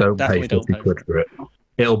Definitely no, not. don't Definitely pay don't 50 pay quid for it.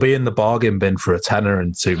 It'll be in the bargain bin for a tenner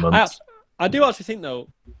in 2 months. I do actually think, though,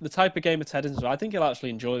 the type of game of Ted is, I think he'll actually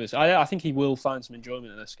enjoy this. I think he will find some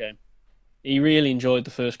enjoyment in this game. He really enjoyed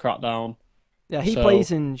the first Crackdown. Yeah, he So-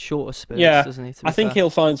 plays in shorter spurts, Yeah, doesn't he? to be I think fair? he'll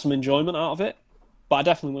find some enjoyment out of it, but I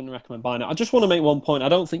definitely wouldn't recommend buying it. I just want to make one point. I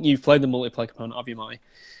don't think you've played the multiplayer component, have you, Marty?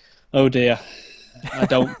 Oh dear, I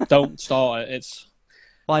don't start it. It's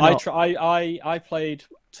Why I not? I played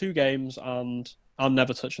 2 games and I'm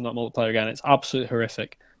never touching that multiplayer again. It's absolutely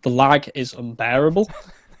horrific. The lag is unbearable.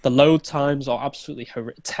 The load times are absolutely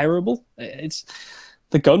terrible. It's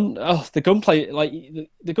the gunplay, like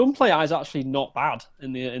the gunplay is actually not bad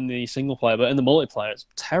in the single player, but in the multiplayer it's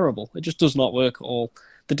terrible. It just does not work at all.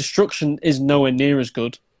 The destruction is nowhere near as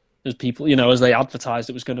good as people, as they advertised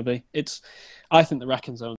it was going to be. I think the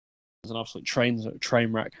Wrecking Zone is an absolute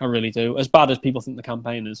train wreck. I really do. As bad as people think the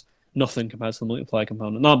campaign is, nothing compared to the multiplayer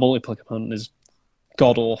component. That multiplayer component is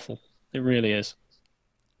god awful. It really is.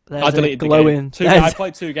 There's I a deleted the glowing. game. I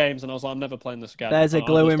played 2 games and I was like, I'm never playing this again. There's a I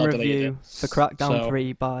glowing deleted review it. for Crackdown So,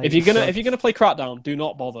 3 by. If you're gonna play Crackdown, do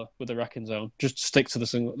not bother with the Wrecking Zone. Just stick to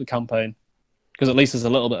the campaign, because at least there's a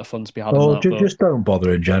little bit of fun to be had. Or in that, but- just don't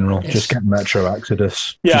bother in general. Yes. Just get Metro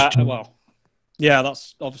Exodus. yeah, Just well, yeah,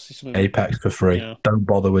 that's obviously something. Apex for free. Yeah. Don't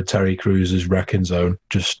bother with Terry Cruz's Wrecking Zone.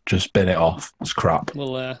 Just bin it off. It's crap.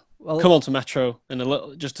 We'll Well, come on to Metro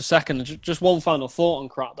in just a second. Just one final thought on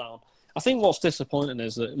Crackdown. I think what's disappointing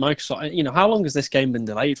is that Microsoft, how long has this game been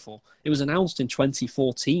delayed for? It was announced in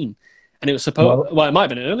 2014, and it was supposed. Well, it might have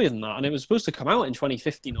been earlier than that, and it was supposed to come out in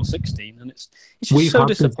 2015 or 16, and it's just We've so had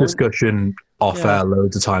this disappointing. discussion off air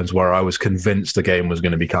loads of times where I was convinced the game was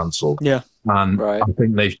going to be cancelled. Yeah, And Right. I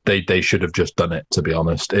think they should have just done it, to be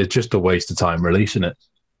honest. It's just a waste of time releasing it.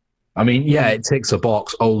 I mean, yeah, it ticks a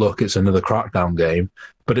box. Oh, look, it's another Crackdown game.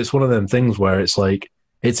 But it's one of them things where it's like,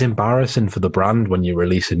 it's embarrassing for the brand when you're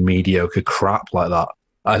releasing mediocre crap like that,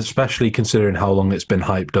 especially considering how long it's been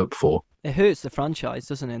hyped up for. it hurts the franchise,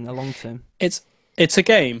 doesn't it, in the long term? it's a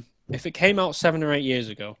game. If it came out 7 or 8 years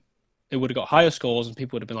ago, it would have got higher scores, and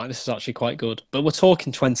people would have been like, "This is actually quite good." But we're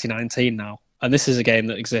talking 2019 now, and this is a game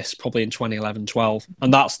that exists probably in 2011, 12,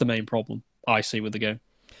 and that's the main problem I see with the game.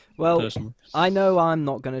 Well, Personally. I know I'm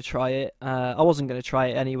not going to try it. I wasn't going to try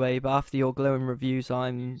it anyway, but after your glowing reviews,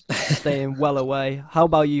 I'm staying well away. How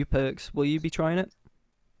about you, Perks? Will you be trying it?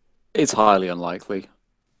 It's highly unlikely.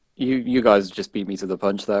 You guys just beat me to the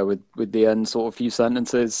punch there with the end sort of few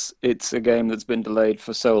sentences. It's a game that's been delayed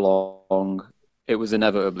for so long. It was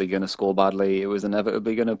inevitably going to score badly. It was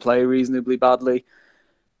inevitably going to play reasonably badly.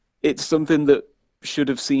 It's something that should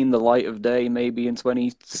have seen the light of day maybe in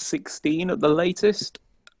 2016 at the latest.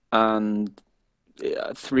 And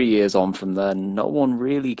 3 years on from then, no one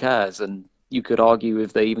really cares. And you could argue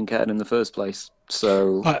if they even cared in the first place.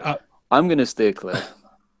 So I'm going to steer clear.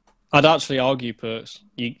 I'd actually argue, Perks,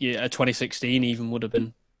 2016 even would have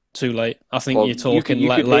been too late. I think Well, you're talking... You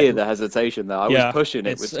could hear the hesitation there. I was pushing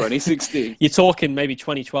it with 2016. You're talking maybe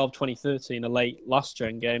 2012, 2013, a late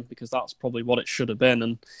last-gen game, because that's probably what it should have been.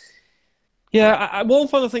 And yeah, one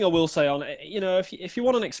final thing I will say on it, if you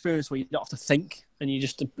want an experience where you don't have to think, and you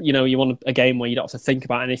just, you want a game where you don't have to think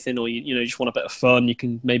about anything, or you just want a bit of fun, you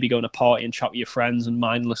can maybe go on a party and chat with your friends and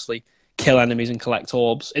mindlessly kill enemies and collect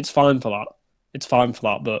orbs. It's fine for that. It's fine for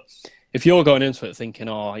that. But if you're going into it thinking,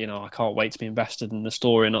 I can't wait to be invested in the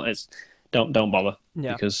story, don't bother,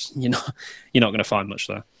 because you're not going to find much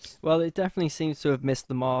there. Well, it definitely seems to have missed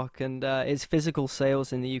the mark, and its physical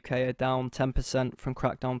sales in the UK are down 10% from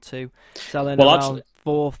Crackdown 2, selling around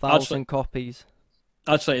 4,000 copies.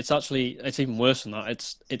 Actually, it's even worse than that.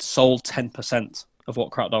 It's sold 10% of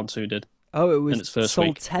what Crackdown 2 did. Oh, it in was its first sold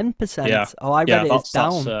week. 10%. Yeah. Oh, I read Yeah, it as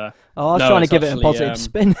down. that's Oh, I was no, trying to it's give it a actually, positive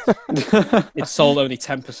spin. it's sold only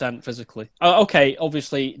 10% physically. Okay,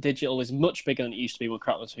 obviously digital is much bigger than it used to be when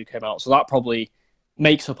Crackdown 2 came out, so that probably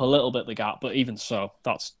makes up a little bit the gap. But even so,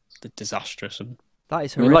 that's disastrous. And That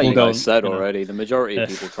is I mean, like you horrific. guys said you know, already, the majority of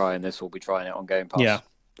if- people trying this will be trying it on Game Pass. Yeah.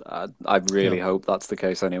 I really Yeah. hope that's the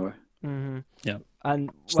case anyway. Mm-hmm. Yeah. And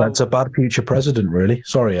So well, that's a bad future president, really.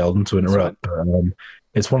 Sorry, Eldon, to interrupt. But,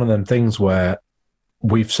 it's one of them things where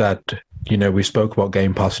we've said, we spoke about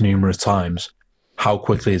Game Pass numerous times. How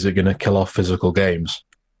quickly is it going to kill off physical games?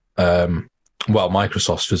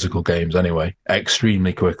 Microsoft's physical games anyway,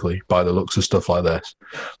 extremely quickly by the looks of stuff like this.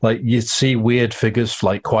 Like, you see weird figures,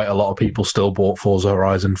 like quite a lot of people still bought Forza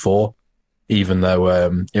Horizon 4, even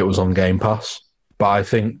though it was on Game Pass. But I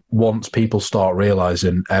think once people start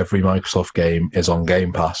realizing every Microsoft game is on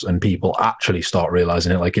Game Pass and people actually start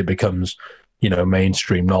realizing it, like it becomes,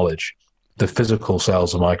 mainstream knowledge, the physical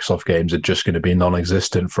sales of Microsoft games are just going to be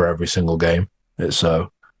non-existent for every single game. And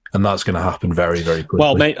that's going to happen very, very quickly.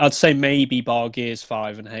 Well, I'd say maybe bar Gears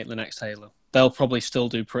 5 and the next Halo. They'll probably still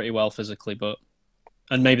do pretty well physically,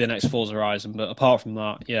 and maybe the next Forza Horizon. But apart from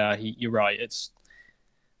that, yeah, you're right.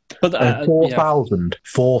 But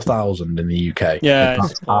 4,000 in the UK. Yeah,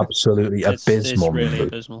 that's absolutely abysmal. It's really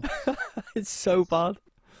abysmal. it's so bad.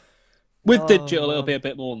 With digital, it'll be a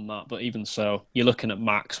bit more than that, but even so, you're looking at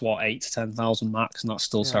max 8 to 10,000 max, and that's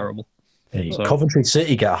still terrible. Hey, Coventry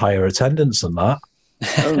City get higher attendance than that.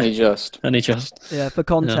 Only just. Yeah, for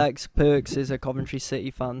context, Perks is a Coventry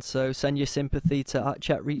City fan, so send your sympathy to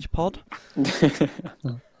 @ChetReachPod.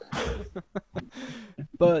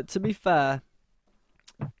 But to be fair,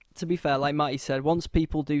 like Matty said, once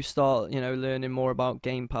people do start, learning more about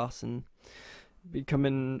Game Pass and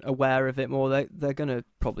becoming aware of it more, they're gonna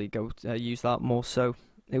probably go use that more. So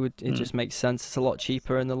it just makes sense. It's a lot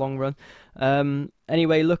cheaper in the long run.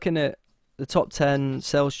 Anyway, looking at the top 10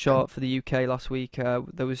 sales chart for the UK last week,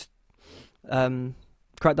 there was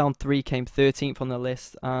Crackdown 3 came 13th on the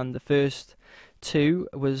list, and the first two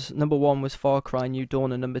was number 1 was Far Cry New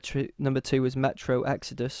Dawn, and number 2 was Metro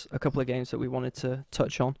Exodus. A couple of games that we wanted to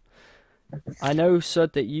touch on. I know,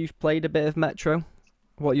 Sud, that you've played a bit of Metro.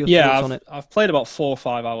 What are your thoughts on it? I've played about 4 or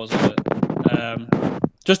 5 hours of it.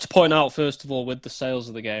 Just to point out, first of all, with the sales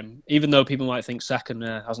of the game, even though people might think Second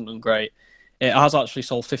hasn't done great, it has actually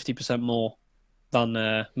sold 50% more than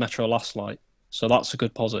Metro Last Light. So that's a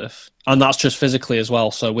good positive. And that's just physically as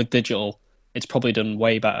well. So with digital, it's probably done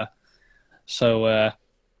way better. So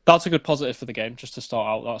that's a good positive for the game, just to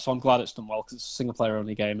start out. So I'm glad it's done well, because it's a single-player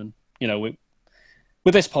only game. And,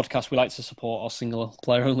 with this podcast, we like to support our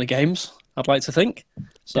single-player only games, I'd like to think.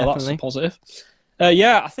 So Definitely. That's a positive.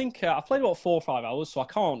 I think I've played about 4 or 5 hours, so I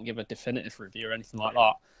can't give a definitive review or anything like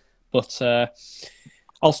that. But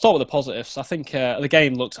I'll start with the positives. I think the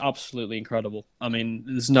game looks absolutely incredible. I mean,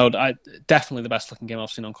 there's definitely the best looking game I've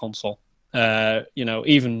seen on console.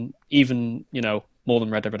 Even more than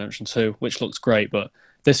Red Dead Redemption 2, which looks great, but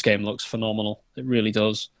this game looks phenomenal. It really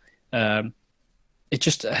does. The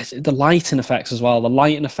lighting effects as well. The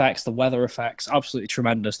lighting effects, the weather effects, absolutely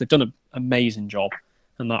tremendous. They've done an amazing job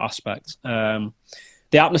in that aspect. The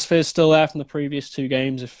atmosphere is still there from the previous 2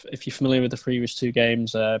 games. If you're familiar with the previous 2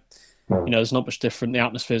 games, there's not much different. The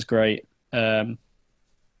atmosphere is great.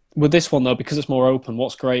 With this one, though, because it's more open,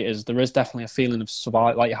 what's great is there is definitely a feeling of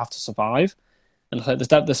survive, like you have to survive. And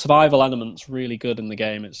the survival element's really good in the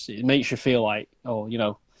game. It makes you feel like,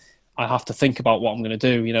 I have to think about what I'm going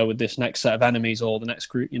to do, with this next set of enemies or the next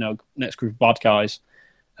group of bad guys.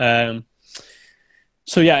 I'm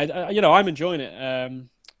enjoying it.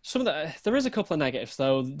 There is a couple of negatives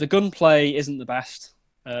though. The gunplay isn't the best.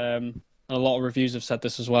 And a lot of reviews have said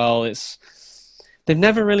this as well. They've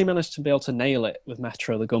never really managed to be able to nail it with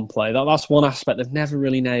Metro, the gunplay. That's one aspect they've never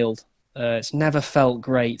really nailed. It's never felt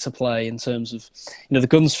great to play in terms of, the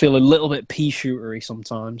guns feel a little bit pea-shootery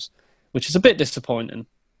sometimes, which is a bit disappointing.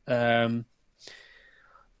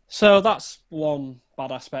 So that's one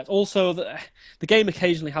bad aspect. Also, the game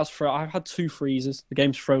occasionally has I've had 2 freezes. The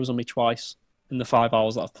game's froze on me twice in the 5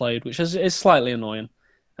 hours that I've played, which is slightly annoying.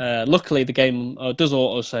 Luckily, the game does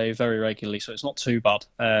autosave very regularly, so it's not too bad.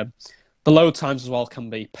 The load times as well can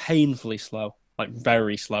be painfully slow, like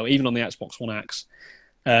very slow, even on the Xbox One X.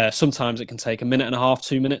 Sometimes it can take 1.5 minutes,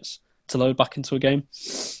 2 minutes to load back into a game.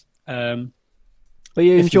 But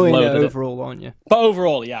you're enjoying it overall, aren't you? But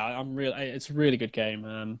overall, yeah, it's a really good game.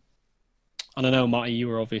 And I know, Matty, you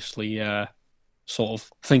were obviously sort of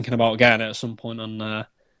thinking about getting it at some point, and I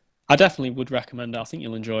definitely would recommend it. I think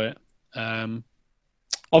you'll enjoy it.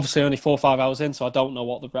 Obviously, only 4 or 5 hours in, so I don't know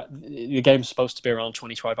what the game's supposed to be around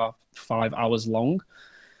 25 hours long.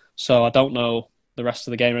 so I don't know the rest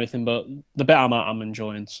of the game or anything. But the bit I'm at, I'm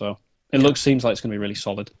enjoying. So it seems like it's going to be really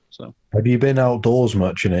solid. So Have you been outdoors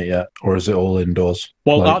much in it yet, or is it all indoors?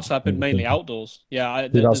 well, actually, I've been mainly outdoors. Yeah,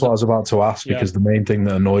 that's what I was about to ask, because the main thing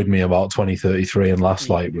that annoyed me about 2033 and Last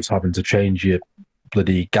Light was having to change your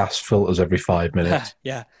bloody gas filters every 5 minutes.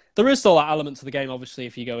 Yeah. There is still that element to the game, obviously.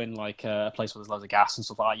 If you go in like a place where there's loads of gas and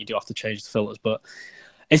stuff like that, you do have to change the filters. But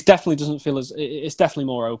it definitely doesn't feel as. It's definitely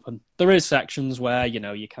more open. There is sections where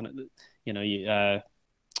you kind of,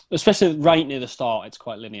 especially right near the start, it's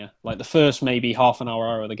quite linear. Like the first maybe half an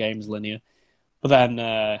hour of the game is linear, but then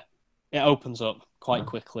it opens up quite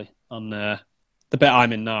quickly. And the bit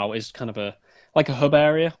I'm in now is kind of a hub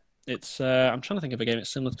area. It's I'm trying to think of a game it's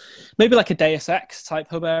similar to. Maybe like a Deus Ex type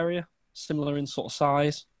hub area, similar in sort of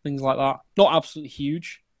size, things like that. Not absolutely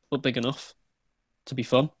huge, but big enough to be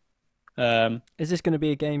fun. Is this going to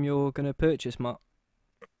be a game you're going to purchase, Matt?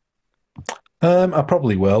 I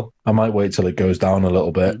probably will. I might wait till it goes down a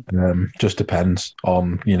little bit. Just depends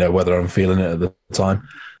on whether I'm feeling it at the time.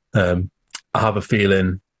 I have a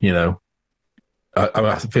feeling, I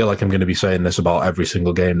feel like I'm going to be saying this about every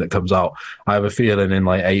single game that comes out. I have a feeling in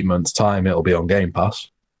like 8 months' time it'll be on Game Pass,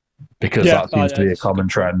 because that seems to be a common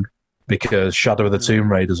trend. Because Shadow of the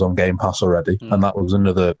Tomb Raider's on Game Pass already, and that was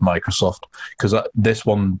another Microsoft. Because this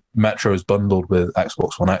one, Metro, is bundled with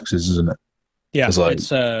Xbox One X's, isn't it? Yeah, it's like,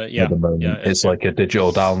 it's at the moment, it's like a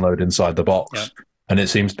digital download inside the box, and it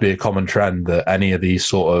seems to be a common trend that any of these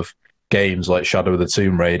sort of games like Shadow of the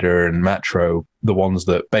Tomb Raider and Metro, the ones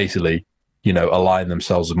that basically align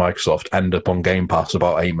themselves with Microsoft, end up on Game Pass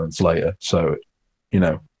about 8 months later. So,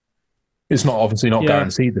 it's not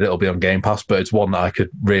guaranteed that it'll be on Game Pass, but it's one that I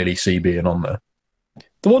could really see being on there.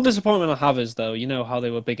 The one disappointment I have is, though, how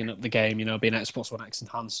they were bigging up the game, being Xbox One X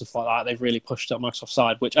enhanced, stuff like that. They've really pushed it on Microsoft's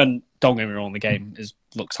side, and don't get me wrong, the game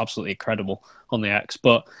looks absolutely incredible on the X,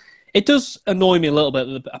 but it does annoy me a little bit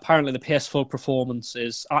that apparently the PS4 performance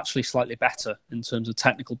is actually slightly better in terms of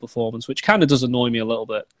technical performance, which kind of does annoy me a little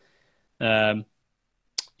bit.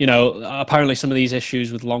 Apparently some of these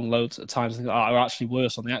issues with long loads at times are actually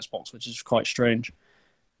worse on the Xbox, which is quite strange.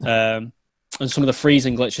 And some of the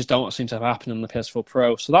freezing glitches don't seem to have happened on the PS4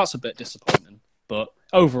 Pro, so that's a bit disappointing. But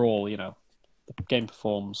overall, the game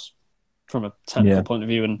performs from a technical point of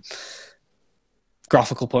view and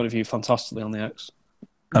graphical point of view fantastically on the X.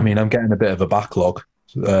 I mean, I'm getting a bit of a backlog,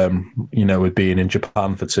 with being in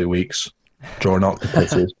Japan for 2 weeks, drawing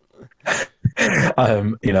octopuses. I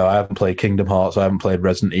haven't played Kingdom Hearts, I haven't played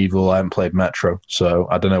Resident Evil, I haven't played Metro, so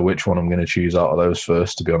I don't know which one I'm going to choose out of those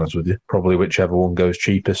first, to be honest with you. Probably whichever one goes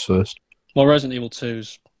cheapest first. Well, Resident Evil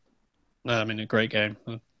 2's, a great game,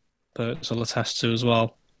 but so let's test 2 as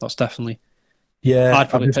well. That's definitely... Yeah, I've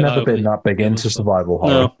just never been that big into survival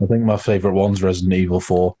horror. No. I think my favourite one's Resident Evil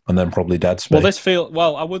 4, and then probably Dead Space.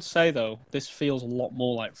 Well, I would say, though, this feels a lot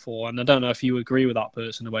more like 4, and I don't know if you agree with that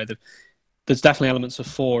person in a way that there's definitely elements of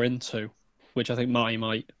 4 in 2, which I think Marty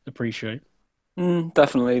might appreciate.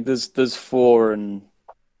 Definitely. There's 4 and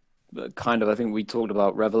kind of, I think we talked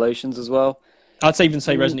about Revelations as well. I'd even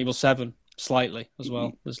say Resident Evil 7 slightly as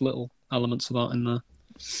well. There's little elements of that in there.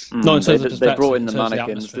 Not in terms of they brought in the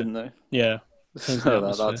mannequins, didn't they? Yeah. So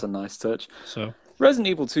that's a nice touch. So Resident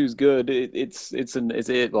Evil 2 is good.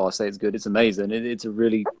 Well, I say it's good. It's amazing. It's a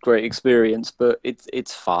really great experience, but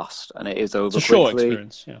it's fast and it is over quickly. It's a short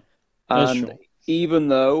experience, yeah. And even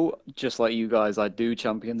though, just like you guys, I do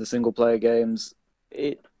champion the single player games,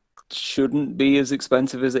 it shouldn't be as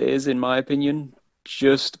expensive as it is, in my opinion,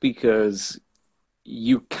 just because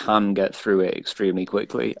you can get through it extremely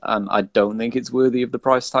quickly, and I don't think it's worthy of the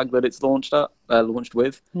price tag that it's launched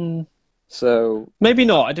with. So maybe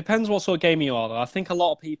not. It depends what sort of game you are, though. I think a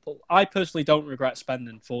lot of people... I personally don't regret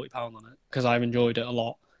spending £40 on it, because I've enjoyed it a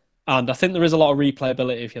lot. And I think there is a lot of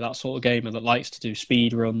replayability if you're that sort of gamer that likes to do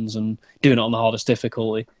speed runs and doing it on the hardest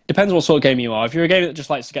difficulty. Depends what sort of game you are. If you're a gamer that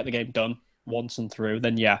just likes to get the game done once and through,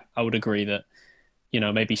 then yeah, I would agree that,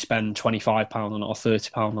 maybe spend £25 on it or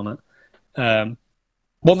 £30 on it.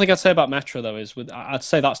 One thing I'd say about Metro, though, is I'd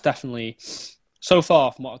say that's definitely... So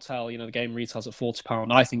far, from what I tell, the game retails at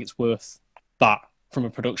 £40. I think it's worth that from a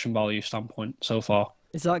production value standpoint so far.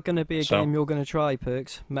 Is that going to be a game you're going to try,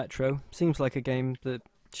 Perks? Metro? Seems like a game that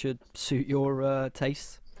should suit your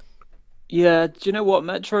tastes. Yeah, do you know what?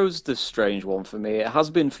 Metro's the strange one for me. It has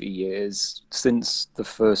been for years, since the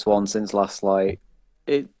first one, since Last Light.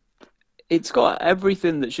 It's got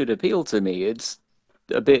everything that should appeal to me. It's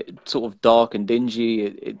a bit sort of dark and dingy.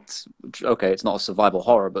 It's okay. It's not a survival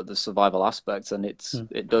horror, but the survival aspects, and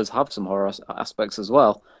it does have some horror aspects as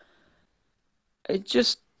well. It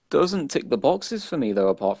just doesn't tick the boxes for me, though.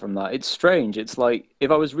 Apart from that, it's strange. It's like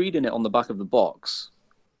if I was reading it on the back of the box,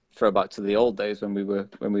 throwback to the old days when we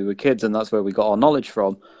were kids, and that's where we got our knowledge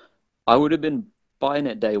from, I would have been buying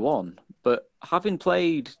it day one. But having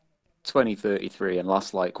played 2033 and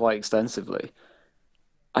Last Light quite extensively,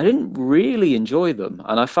 I didn't really enjoy them,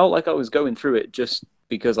 and I felt like I was going through it just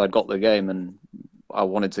because I'd got the game and I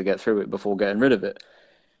wanted to get through it before getting rid of it.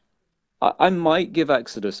 I might give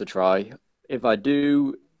Exodus a try. If I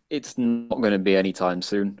do, it's not going to be anytime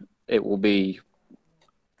soon. It will be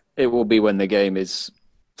when the game is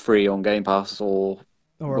free on Game Pass, or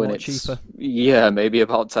a when lot it's cheaper. Yeah, maybe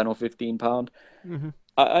about £10 or £15. Hmm.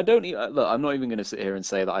 I don't look. I'm not even going to sit here and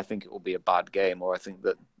say that I think it will be a bad game or I think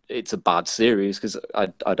that it's a bad series, because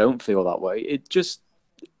I don't feel that way.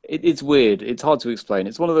 It's weird. It's hard to explain.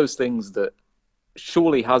 It's one of those things that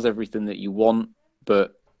surely has everything that you want,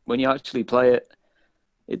 but when you actually play it,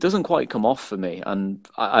 it doesn't quite come off for me. And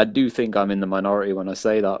I do think I'm in the minority when I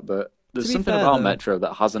say that, but there's be something fair, about though, Metro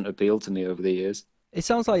that hasn't appealed to me over the years. It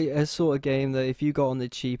sounds like a sort of game that if you got on the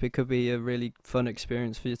cheap, it could be a really fun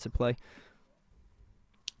experience for you to play.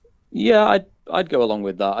 Yeah, I'd go along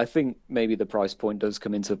with that. I think maybe the price point does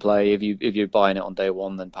come into play. If you're buying it on day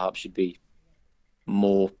one, then perhaps you'd be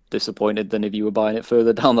more disappointed than if you were buying it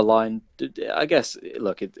further down the line. I guess,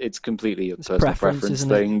 look, it's completely a personal preference isn't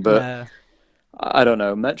thing, it? but Yeah. I don't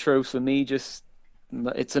know. Metro for me, just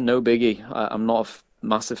it's a no biggie. I'm not a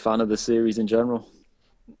massive fan of the series in general.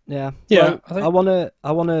 Yeah. Yeah, Well,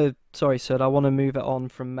 I wanna. Sorry, Sir. I wanna move it on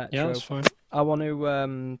from Metro. Yeah, that's fine. I want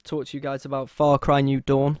to talk to you guys about Far Cry New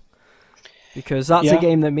Dawn, because that's a Yeah.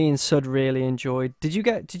 game that me and Sud really enjoyed. Did you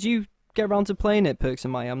get around to playing it, Perks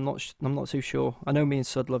and Mike? I'm not too sure. I know me and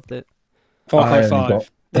Sud loved it. Far Cry I only 5. got-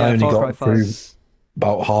 I Yeah, only Far got Cry through 5.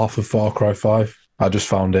 about half of Far Cry 5. I just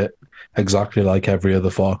found it exactly like every other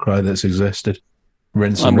Far Cry that's existed.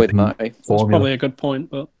 Rinse I'm and with repeat Matty. That's formula. probably a good point,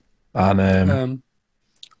 but And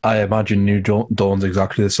I imagine New Dawn's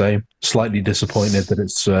exactly the same. Slightly disappointed that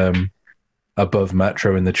it's above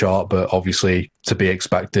Metro in the chart, but obviously to be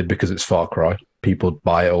expected because it's Far Cry. People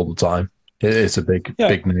buy it all the time. It's a big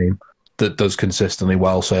name that does consistently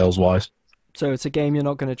well sales-wise. So it's a game you're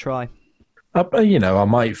not going to try. I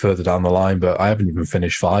might further down the line, but I haven't even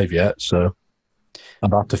finished 5 yet, so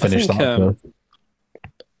I'd have to finish think, that first.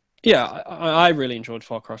 yeah, I really enjoyed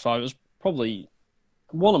Far Cry 5. It was probably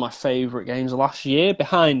one of my favourite games of last year,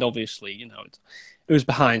 behind, obviously, it was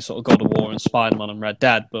behind sort of God of War and Spider-Man and Red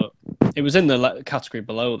Dead, but it was in the category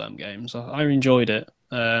below them games. I enjoyed it.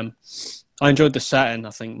 I enjoyed the setting, I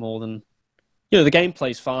think, more than... the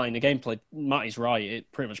gameplay's fine. The gameplay, Matty's right,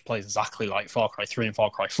 it pretty much plays exactly like Far Cry 3 and Far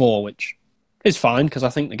Cry 4, which is fine, because I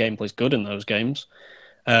think the gameplay's good in those games.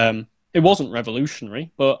 It wasn't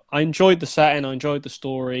revolutionary, but I enjoyed the setting, I enjoyed the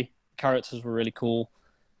story, the characters were really cool.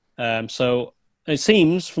 So it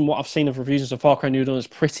seems, from what I've seen of reviews of Far Cry New Dawn, is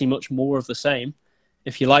pretty much more of the same.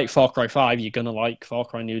 If you like Far Cry 5, you're going to like Far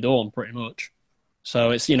Cry New Dawn, pretty much. So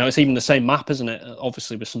it's even the same map, isn't it?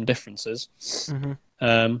 Obviously with some differences.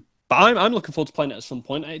 Mm-hmm. But I'm looking forward to playing it at some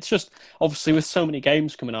point. It's just, obviously, with so many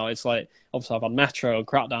games coming out, it's like, obviously, I've had Metro,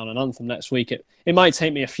 Crackdown, and Anthem next week. It might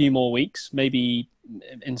take me a few more weeks, maybe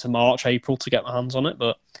into March, April, to get my hands on it,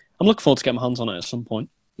 but I'm looking forward to getting my hands on it at some point.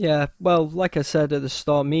 Yeah, well, like I said at the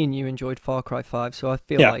start, me and you enjoyed Far Cry 5, so I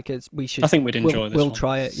feel like we should. I think we'd enjoy this We'll one.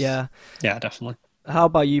 try it, yeah. Yeah, definitely. How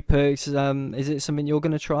about you, Perks? Is it something you're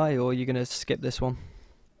going to try, or are you going to skip this one?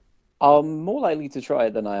 I'm more likely to try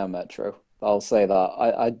it than I am Metro. I'll say that.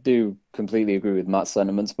 I do completely agree with Matt's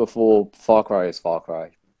sentiments before. Far Cry is Far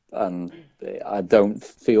Cry, and I don't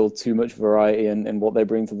feel too much variety in what they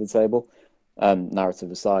bring to the table. Narrative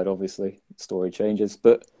aside, obviously, story changes,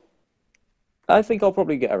 but I think I'll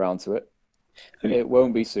probably get around to it. It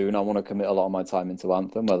won't be soon. I want to commit a lot of my time into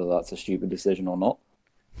Anthem, whether that's a stupid decision or not.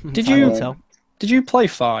 Did Time will you- tell. Did you play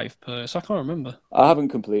 5, Perce? I can't remember. I haven't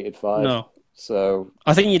completed 5, No. so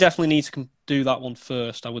I think you definitely need to do that one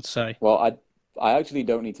first, I would say. well, I actually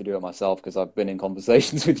don't need to do it myself because I've been in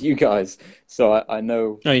conversations with you guys, so I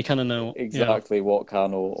know No, you kind of know. exactly what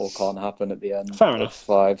can or can't happen at the end Fair of enough.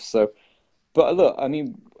 5. So, but look, I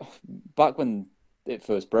mean, back when it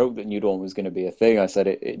first broke that New Dawn was going to be a thing, I said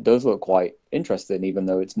it does look quite interesting, even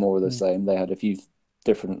though it's more of the same. They had a few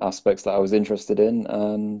different aspects that I was interested in,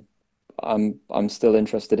 and I'm still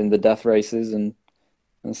interested in the death races and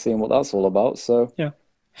seeing what that's all about. So Yeah.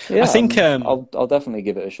 yeah, I think, I'll definitely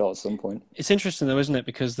give it a shot at some point. It's interesting though, isn't it?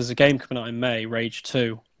 Because there's a game coming out in May, Rage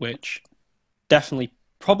 2, which definitely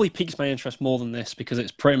probably piques my interest more than this because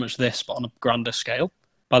it's pretty much this, but on a grander scale,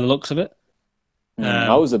 by the looks of it.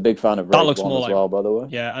 I was a big fan of that Rage looks 1 more as like- well, by the way.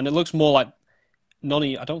 Yeah, and it looks more like I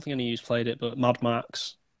don't think any of you's played it, but Mad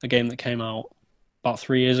Max, a game that came out about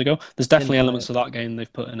 3 years ago. There's definitely Didn't play elements of that game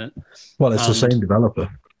they've put in it. Well, it's the And- same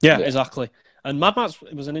developer. Yeah, Yeah. exactly. And Mad Max,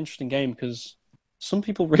 it was an interesting game because some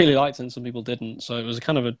people really liked it and some people didn't. So it was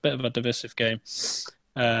kind of a bit of a divisive game.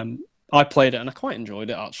 I played it and I quite enjoyed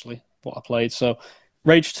it, actually, what I played. So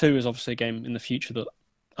Rage 2 is obviously a game in the future that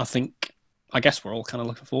I guess we're all kind of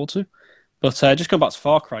looking forward to. But just going back to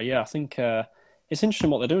Far Cry, yeah, I think it's interesting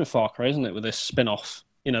what they're doing with Far Cry, isn't it, with this spin-off?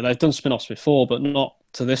 You know, they've done spin-offs before, but not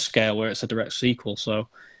to this scale where it's a direct sequel. So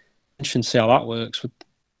interesting to see how that works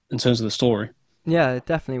in terms of the story. Yeah, it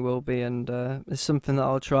definitely will be, and it's something that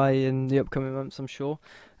I'll try in the upcoming months, I'm sure.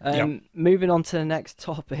 Moving on to the next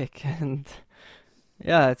topic, and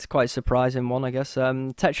yeah, it's quite a surprising one, I guess.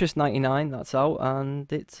 Tetris 99, that's out,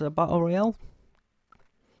 and it's a battle royale.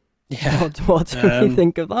 Yeah. What do you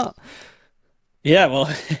think of that? Yeah,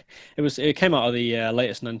 well, it came out of the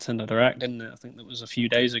latest Nintendo Direct, didn't it? I think that was a few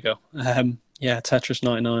days ago. Yeah, Tetris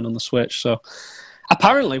 99 on the Switch. So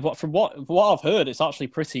apparently, from what I've heard, it's actually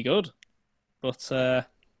pretty good. But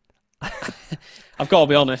I've got to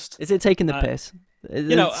be honest. Is it taking the piss?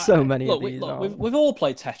 There's so many of these. Look, we've all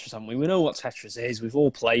played Tetris, haven't we? We know what Tetris is. We've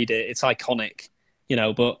all played it. It's iconic,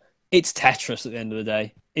 but it's Tetris at the end of the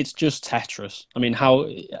day. It's just Tetris. I mean,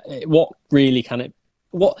 what really can it...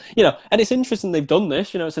 and it's interesting they've done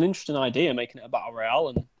this. It's an interesting idea, making it a battle royale,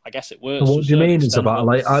 and I guess it works. What do you mean it's a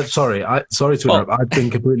battle? Sorry to interrupt. I've been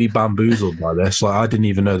completely bamboozled by this. Like, I didn't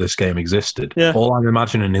even know this game existed. Yeah. All I'm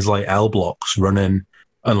imagining is like L blocks running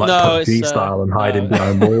and like PUBG style and hiding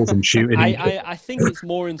behind walls and shooting. I think it's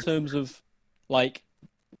more in terms of like,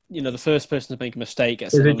 the first person to make a mistake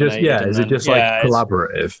gets eliminated. Is it just like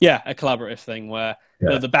collaborative? Yeah, a collaborative thing where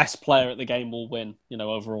the best player at the game will win.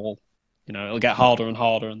 Overall. It'll get harder and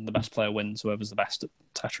harder, and the best player wins. Whoever's the best at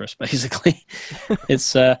Tetris, basically.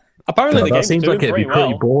 It's apparently the game seems like it'd be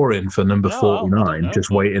pretty boring for number 49, just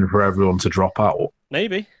waiting for everyone to drop out.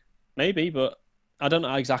 Maybe, but I don't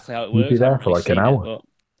know exactly how it works. You'd be there for like an hour. But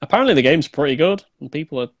apparently the game's pretty good, and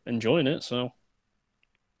people are enjoying it. So,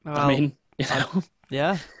 I mean,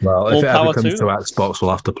 yeah. Well, if it ever comes to Xbox,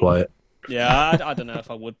 we'll have to play it. Yeah, I don't know if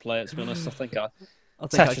I would play it, to be honest. I think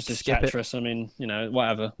Tetris is Tetris. I mean,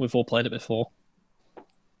 whatever. We've all played it before.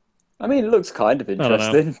 I mean, it looks kind of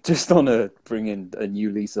interesting. Just on bringing a new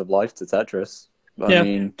lease of life to Tetris. I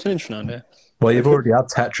mean, it's an interesting idea. Well, you've already had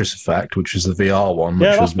Tetris Effect, which is the VR one,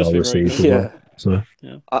 which was well received. Yeah. So.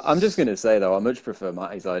 Yeah. I'm just going to say, though, I much prefer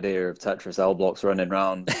Matty's idea of Tetris L blocks running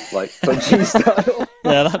around like PUBG style.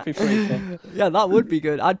 Yeah, that'd be pretty fun. Yeah, that would be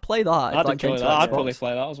good. I'd play that. I'd enjoy that. I'd probably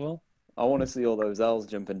play that as well. I want to see all those L's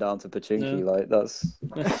jumping down to Pachinki. Yeah. Like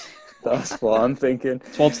that's what I'm thinking.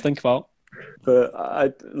 It's one to think about.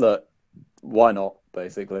 But look, why not?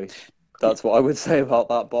 Basically, that's what I would say about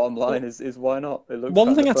that. Bottom line is why not? It looks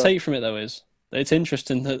one thing I take from it though is that it's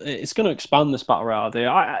interesting that it's going to expand this battle royale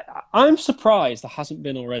idea. I'm surprised there hasn't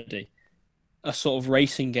been already a sort of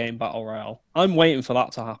racing game battle royale. I'm waiting for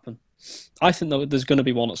that to happen. I think that there's going to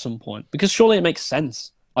be one at some point because surely it makes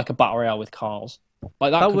sense, like a battle royale with cars.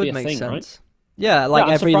 Like that could would be a make thing, sense. Right? Yeah, like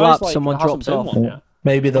every lap someone drops off.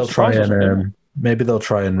 Maybe they'll try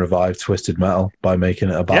and revive Twisted Metal by making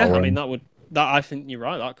it a battle. Yeah, I mean I think you're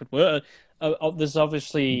right. That could work. There's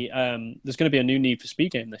obviously there's going to be a new Need for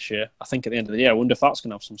Speed game this year. I think at the end of the year. I wonder if that's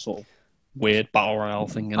going to have some sort of weird battle royale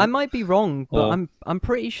thing. I might be wrong, but I'm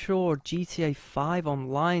pretty sure GTA 5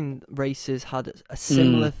 online races had a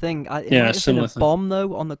similar thing. It might have been a bomb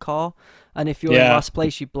though on the car, and if you're in last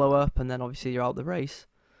place, you blow up, and then obviously you're out the race.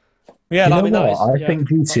 Yeah, that'd be nice. I think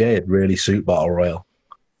GTA would really suit battle royale.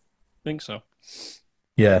 I think so.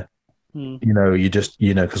 Yeah. You just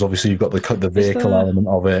because obviously you've got the vehicle element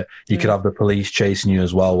of it. You could have the police chasing you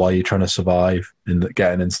as well while you're trying to survive and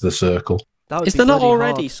getting into the circle. Is there not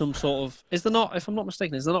already some sort of? Is there not? If I'm not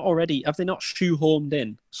mistaken, is there not already? Have they not shoehorned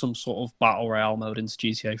in some sort of battle royale mode into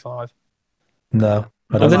GTA 5? No,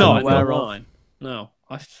 I don't know. Online. No,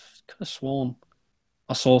 I've kind of sworn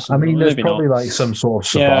I saw something. I mean, there's probably like some sort of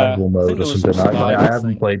survival mode or something. I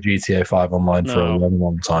haven't played GTA 5 online for a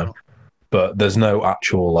long time. But there's no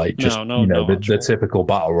actual the typical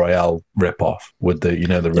battle royale rip-off with the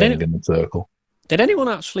the ring in the circle. Did anyone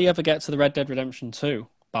actually ever get to the Red Dead Redemption 2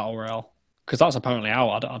 battle royale? Because that's apparently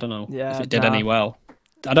out. I don't know if it did any well.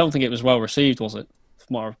 I don't think it was well received, was it?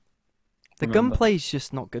 From what I the gunplay's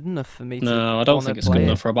just not good enough for me. No, I don't think it's good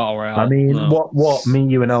enough for a battle royale. I mean, what me,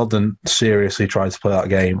 you, and Eldon seriously tried to play that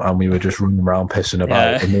game, and we were just running around pissing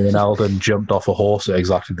about, and me and Eldon jumped off a horse at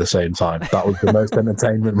exactly the same time. That was the most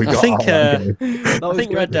entertainment we got. I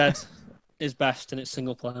think Red Dead is best in its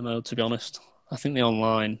single player mode. To be honest, I think the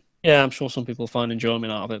online. Yeah, I'm sure some people find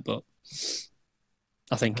enjoyment out of it, but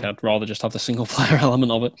I think I'd rather just have the single player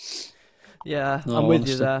element of it. Yeah, I'm with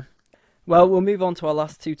you there. Well, we'll move on to our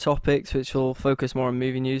last two topics, which will focus more on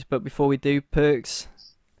movie news. But before we do, Perks,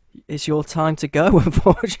 it's your time to go,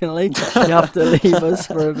 unfortunately. You have to leave us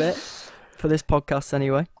for a bit, for this podcast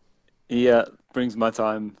anyway. Yeah, brings my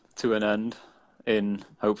time to an end in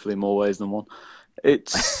hopefully more ways than one.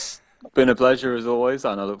 It's been a pleasure as always,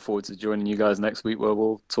 and I look forward to joining you guys next week where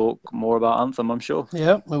we'll talk more about Anthem, I'm sure.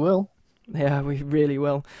 Yeah, we will. Yeah, we really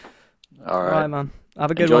will. All Right, man.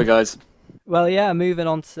 Have a good Enjoy, one. guys. Well, yeah, moving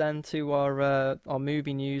on to our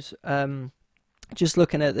movie news. Just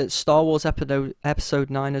looking at that, Star Wars episode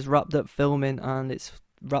 9 has wrapped up filming, and it's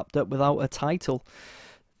wrapped up without a title.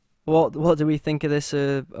 What do we think of this?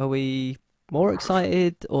 Are we more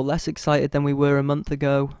excited or less excited than we were a month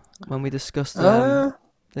ago when we discussed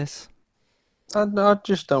this? I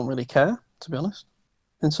just don't really care, to be honest.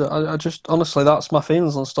 And so I just honestly, that's my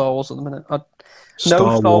feelings on Star Wars at the minute.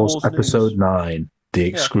 Star Wars news. Episode 9, the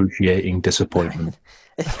excruciating disappointment.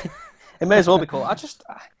 It may as well be called.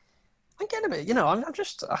 I'm getting a bit, I'm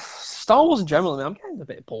just Star Wars in general. I mean, I'm getting a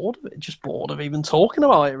bit bored of it. Just bored of even talking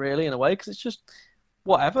about it, really, in a way, because it's just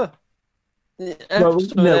whatever. Well,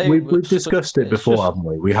 no, we've discussed it before, haven't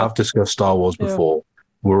we? We have discussed Star Wars before.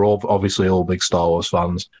 We're obviously all big Star Wars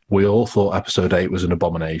fans. We all thought Episode 8 was an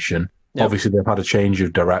abomination. Yep. Obviously, they've had a change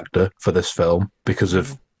of director for this film because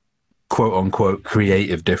of quote-unquote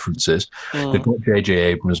creative differences. They've got J.J.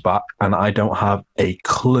 Abrams back, and I don't have a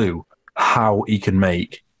clue how he can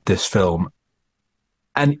make this film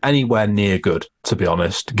anywhere near good, to be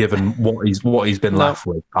honest, given what he's been left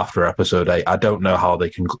with after Episode 8. I don't know how they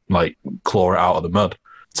can claw it out of the mud,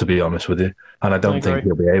 to be honest with you, and I don't think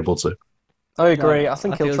he'll be able to. I agree. I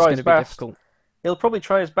think he'll try his best. Difficult. He'll probably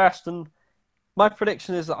try his best, and my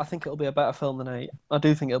prediction is that I think it'll be a better film than 8. I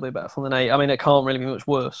do think it'll be a better film than 8. I mean, it can't really be much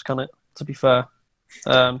worse, can it? To be fair.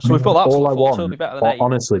 So we've got that. All I want, it'll be better than 8.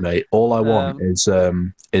 Honestly, mate, all I want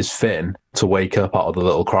is Finn to wake up out of the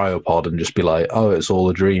little cryopod and just be like, "Oh, it's all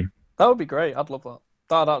a dream." That would be great. I'd love that.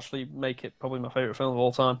 That'd actually make it probably my favourite film of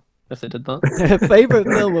all time if they did that. Favourite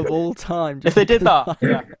film of all time. If they did that,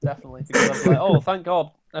 yeah, definitely. Because I'd be like, oh, thank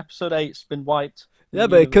God, Episode 8's been wiped. Yeah,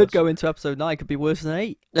 but it could go into Episode 9. It could be worse than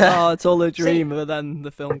 8. Oh, it's all a dream, but then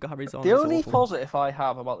the film carries on. The only positive I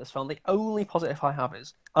have about this film, is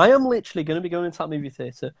I am literally going to be going into that movie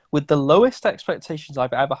theatre with the lowest expectations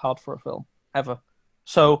I've ever had for a film, ever.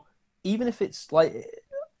 So even if it's like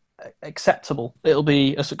acceptable, it'll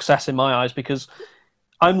be a success in my eyes because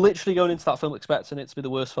I'm literally going into that film expecting it to be the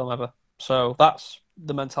worst film ever. So that's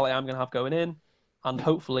the mentality I'm going to have going in, and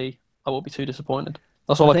hopefully I won't be too disappointed.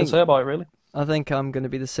 That's all I can say about it, really. I think I'm going to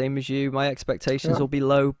be the same as you. My expectations will be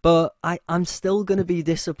low, but I'm still going to be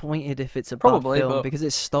disappointed if it's a bad film because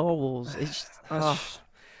it's Star Wars. It's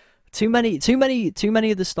too many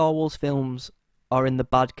of the Star Wars films are in the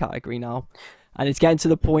bad category now, and it's getting to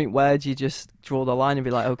the point where you just draw the line and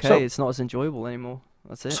be like, okay, it's not as enjoyable anymore.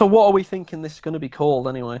 That's it. So what are we thinking this is going to be called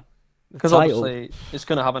anyway? Because obviously it's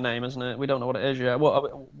going to have a name, isn't it? We don't know what it is yet.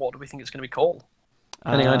 What do we think it's going to be called?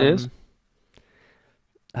 Any ideas?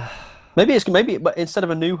 Maybe but instead of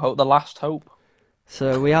A New Hope, The Last Hope.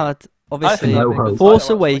 So we had obviously Force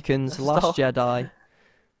Awakens, Last Jedi.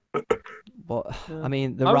 What I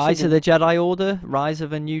mean, the Rise of the Jedi Order, Rise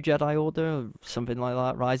of a New Jedi Order, or something like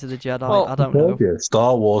that. Rise of the Jedi. Well, I don't know.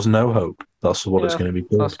 Star Wars No Hope. That's what it's going to be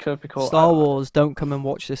called. That's going to be called. Star Wars. Don't come and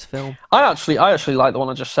watch this film. I actually like the one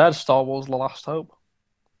I just said, Star Wars: The Last Hope,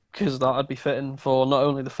 because that'd be fitting for not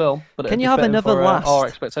only the film, but can you have another last? Our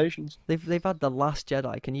expectations. They've had the Last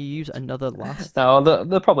Jedi. Can you use another last? No,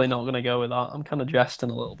 they're probably not going to go with that. I'm kind of jesting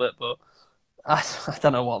a little bit, but I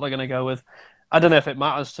don't know what they're going to go with. I don't know if it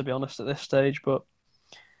matters, to be honest, at this stage, but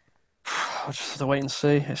I'll just have to wait and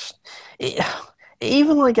see. It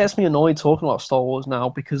even gets me annoyed talking about Star Wars now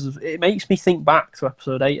because it makes me think back to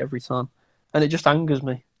Episode 8 every time, and it just angers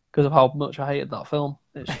me because of how much I hated that film.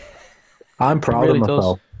 I'm proud of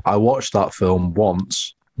myself. I watched that film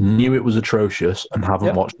once, knew it was atrocious, and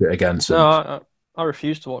haven't watched it again since. No, I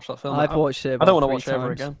refuse to watch that film. I've watched it. I don't want to watch it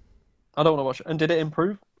ever again. I don't want to watch it. And did it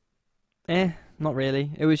improve? Not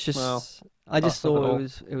really. It was just. I just thought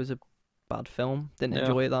it was a bad film. Didn't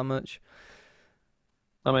enjoy it that much.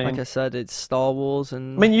 I mean, like I said, it's Star Wars,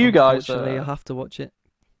 and I mean, you guys. I have to watch it.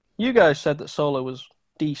 You guys said that Solo was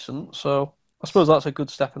decent, so I suppose that's a good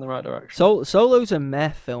step in the right direction. Solo's a meh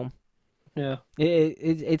film. Yeah,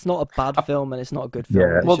 it's not a bad film, and it's not a good film.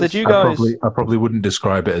 Yeah. Well, did you guys? I probably wouldn't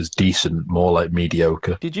describe it as decent. More like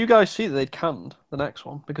mediocre. Did you guys see that they'd canned the next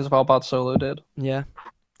one because of how bad Solo did? Yeah.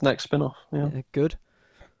 Next spin-off. Yeah. Good.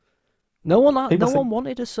 No one People think-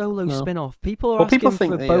 wanted a Solo No. spin-off. People are Well, asking people for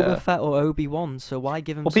think the, Boba Fett or Obi-Wan, so why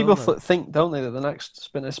give him Well, people Solo? think, don't they, that the next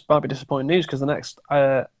spin this might be disappointing news because the next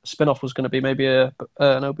spin-off was going to be maybe an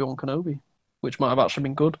Obi-Wan Kenobi, which might have actually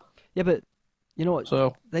been good. Yeah, but you know what?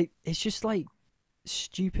 So It's just like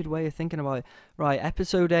stupid way of thinking about it. Right,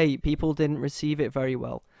 Episode 8, people didn't receive it very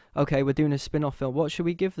well. Okay, we're doing a spin-off film. What should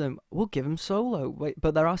we give them? We'll give them Solo. Wait,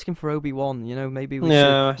 but they're asking for Obi-Wan. You know, maybe we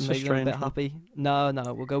Yeah, it's should a make them a bit strange one. happy.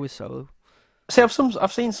 No, we'll go with Solo. see,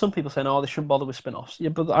 I've seen some people saying, "Oh, they shouldn't bother with spin-offs." Yeah,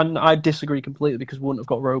 but I disagree completely because we wouldn't have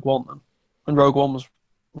got Rogue One then, and Rogue One was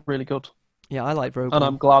really good. Yeah, I like Rogue And One.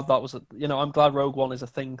 I'm glad that was, I'm glad Rogue One is a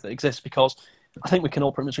thing that exists because I think we can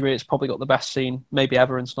all pretty much agree it's probably got the best scene maybe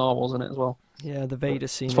ever in Star Wars in it as well, Yeah, the Vader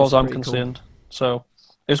scene. as far is as I'm pretty cool. concerned. So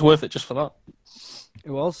it was worth it just for that. It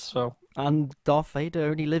was. So And Darth Vader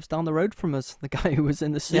only lives down the road from us. The guy who was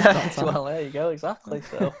in the suit yeah, that time. well there you go, exactly.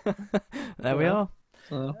 So There we yeah. are.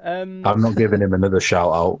 So, I'm not giving him another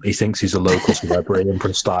shout out. He thinks he's a local celebrity in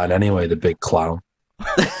Pristine anyway, the big clown.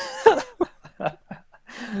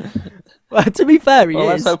 Well, to be fair, he well,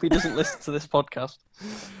 let's is. hope he doesn't listen to this podcast.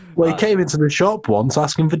 Well, he came into the shop once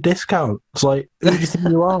asking for discount. It's like, who do you think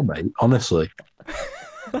you are, mate? Honestly.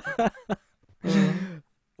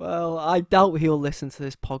 Well, I doubt he'll listen to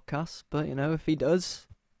this podcast, but if he does,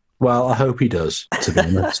 Well, I hope he does, to be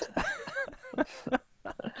honest.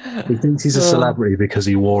 He thinks he's a celebrity because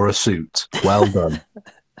he wore a suit. Well done.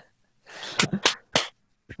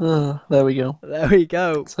 There we go. there we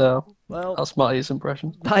go. So Well, that's Matty's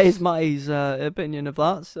impression. that is Matty's opinion of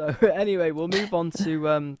that. So anyway, we'll move on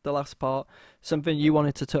to the last part. Something you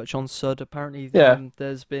wanted to touch on, Sud. Apparently, Yeah.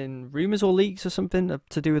 There's been rumours or leaks or something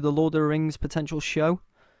to do with the Lord of the Rings potential show,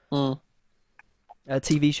 Mm. a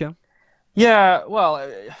TV show. Yeah, well,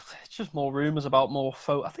 it's just more rumours about more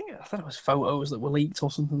I think it was photos that were leaked or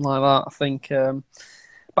something like that. I think,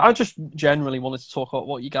 but I just generally wanted to talk about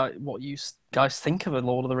what you guys think of a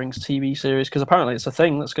Lord of the Rings TV series because apparently it's a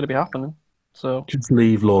thing that's going to be happening. So Just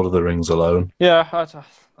leave Lord of the Rings alone. yeah,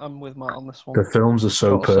 I'm with Matt on this one. The films are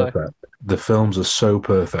so Gotta say. perfect. The films are so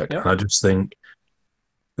perfect. Yeah. And I just think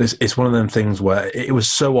it's one of them things where it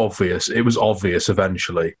was so obvious. It was obvious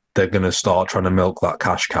eventually they're going to start trying to milk that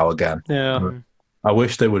cash cow again. Yeah. I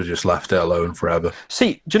wish they would have just left it alone forever.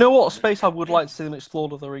 See, do you know what space I would like to see them explore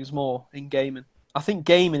Lord of the Rings more in gaming? I think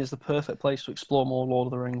gaming is the perfect place to explore more Lord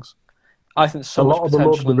of the Rings. I think there's so a much lot of the potential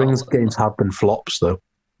Lord of the in that. Rings games have been flops, though.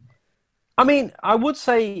 I mean, I would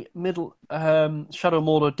say Shadow of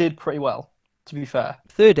Mordor did pretty well, to be fair.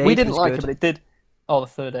 Third Age We didn't was like good. it, but it did. Oh, the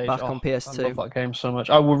Third Age. Back on PS2. I love that game so much.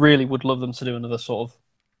 I really would love them to do another sort of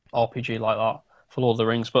RPG like that for Lord of the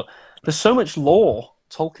Rings. But there's so much lore.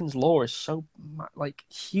 Tolkien's lore is so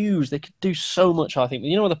huge. They could do so much, I think.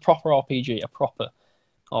 With a proper RPG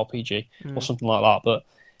or something like that. But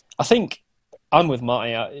I think I'm with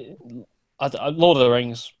Matty. Lord of the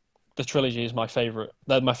Rings, the trilogy is my favorite.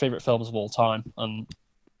 They're my favorite films of all time, and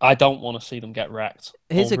I don't want to see them get wrecked.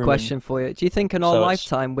 Here's or a ruined. question for you. Do you think in our So it's-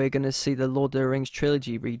 lifetime we're going to see the Lord of the Rings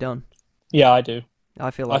trilogy redone? Yeah, I do. I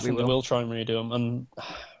feel I like we think they will. will try and redo them, and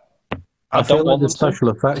I feel don't like want the them to. special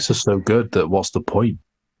effects are so good that what's the point?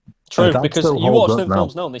 True, that because still you holds watch up them now.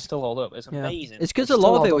 films now and they still hold up. It's Yeah. amazing. It's because They a still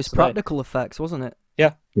lot of hold it up was today. practical effects, wasn't it?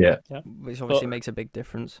 Yeah. Which obviously But- makes a big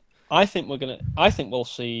difference. I think we'll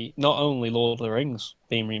see not only Lord of the Rings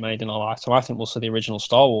being remade in our lifetime. I think we'll see the original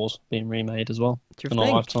Star Wars being remade as well Do you in our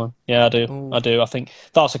think? lifetime. Yeah, I do. Ooh. I do. I think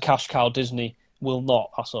that's a cash cow Disney will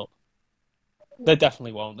not pass up. They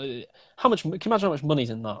definitely won't. Can you imagine how much money's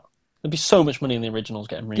in that? There'd be so much money in the originals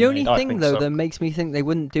getting remade. The only I thing, think though, so. that makes me think they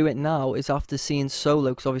wouldn't do it now is after seeing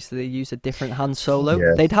Solo, because obviously they use a different Han Solo.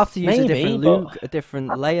 Yeah. They'd have to use a Maybe, different but- Luke, a different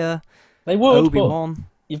Leia, They would, but Obi-Wan.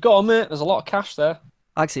 you've got to admit, there's a lot of cash there.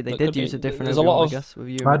 Actually, they There did could use be- a different there's a Obi-Wan, lot I of- guess. With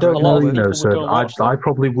you. I don't A lot know, of people would so go and watch I them.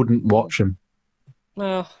 probably wouldn't watch them.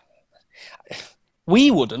 No,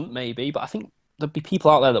 we wouldn't maybe, but I think there'd be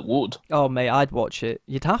people out there that would. Oh, mate, I'd watch it.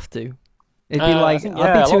 You'd have to. It'd be I like, think, I'd yeah,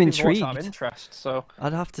 a be lot too of people watch out of intrigued. interest, so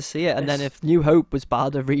I'd have to see it. And then It's- if New Hope was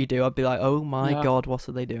bad, a redo, I'd be like, oh my Yeah. god, what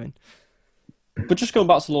are they doing? But just going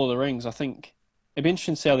back to Lord of the Rings, I think it'd be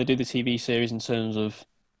interesting to see how they do the TV series in terms of,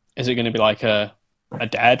 is it going to be like a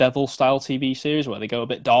Daredevil style TV series where they go a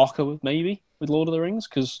bit darker with Lord of the Rings?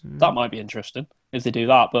 Because that might be interesting if they do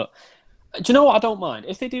that. But do you know what? I don't mind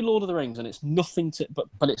if they do Lord of the Rings and it's nothing to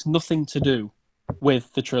but it's nothing to do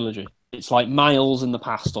with the trilogy. It's like miles in the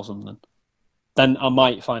past or something. Then I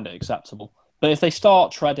might find it acceptable. But if they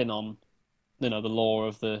start treading on, the lore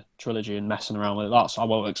of the trilogy and messing around with it, I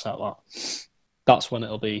won't accept that. That's when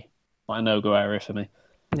it'll be like a no-go area for me.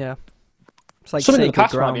 Yeah. It's like Something in the sacred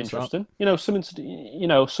past might be grounds, that.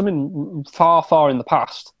 interesting. Something far, far in the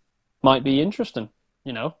past might be interesting,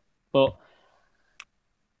 you know. But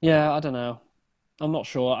yeah, I don't know. I'm not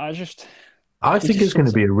sure. I think just it's going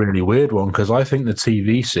to something- be a really weird one because I think the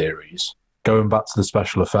TV series, going back to the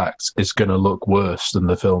special effects, is going to look worse than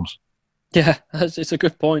the films. Yeah, it's a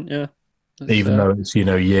good point. Yeah, Even though it's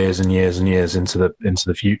years and years and years into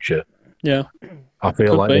the future. Yeah, I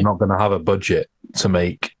feel Could like be. they're not going to have a budget to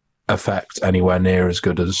make effects anywhere near as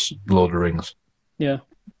good as Lord of the Rings, yeah,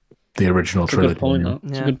 the original it's a trilogy. good point.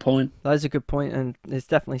 That's Yeah. a good point. That is a good point, and it's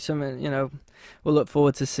definitely something we'll look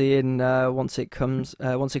forward to seeing once it comes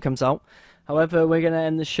out. However, we're going to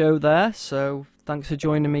end the show there. So thanks for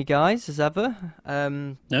joining me, guys, as ever.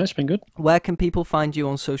 No, it's been good. Where can people find you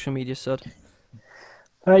on social media, Sud?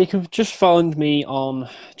 You can just find me on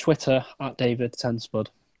Twitter at David Tenspud.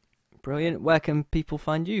 Brilliant. Where can people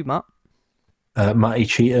find you, Matt? Matty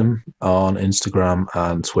Cheatham on Instagram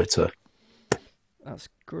and Twitter. That's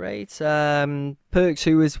great. Perks,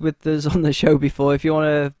 who was with us on the show before, if you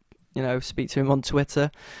want to, speak to him on Twitter,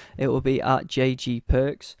 it will be at JG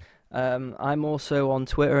Perks. I'm also on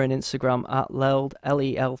Twitter and Instagram at Leld,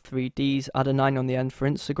 LEL3Ds, add a 9 on the end for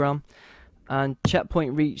Instagram. And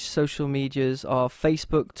Checkpoint Reach social medias are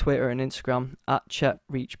Facebook, Twitter, and Instagram at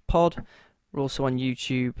CheckReachPod. We're also on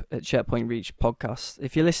YouTube at Checkpoint Reach Podcast.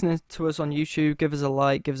 If you're listening to us on YouTube, give us a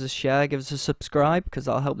like, give us a share, give us a subscribe, because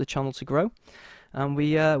that'll help the channel to grow. And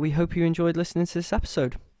we hope you enjoyed listening to this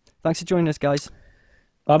episode. Thanks for joining us, guys.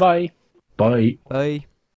 Bye-bye. Bye. Bye.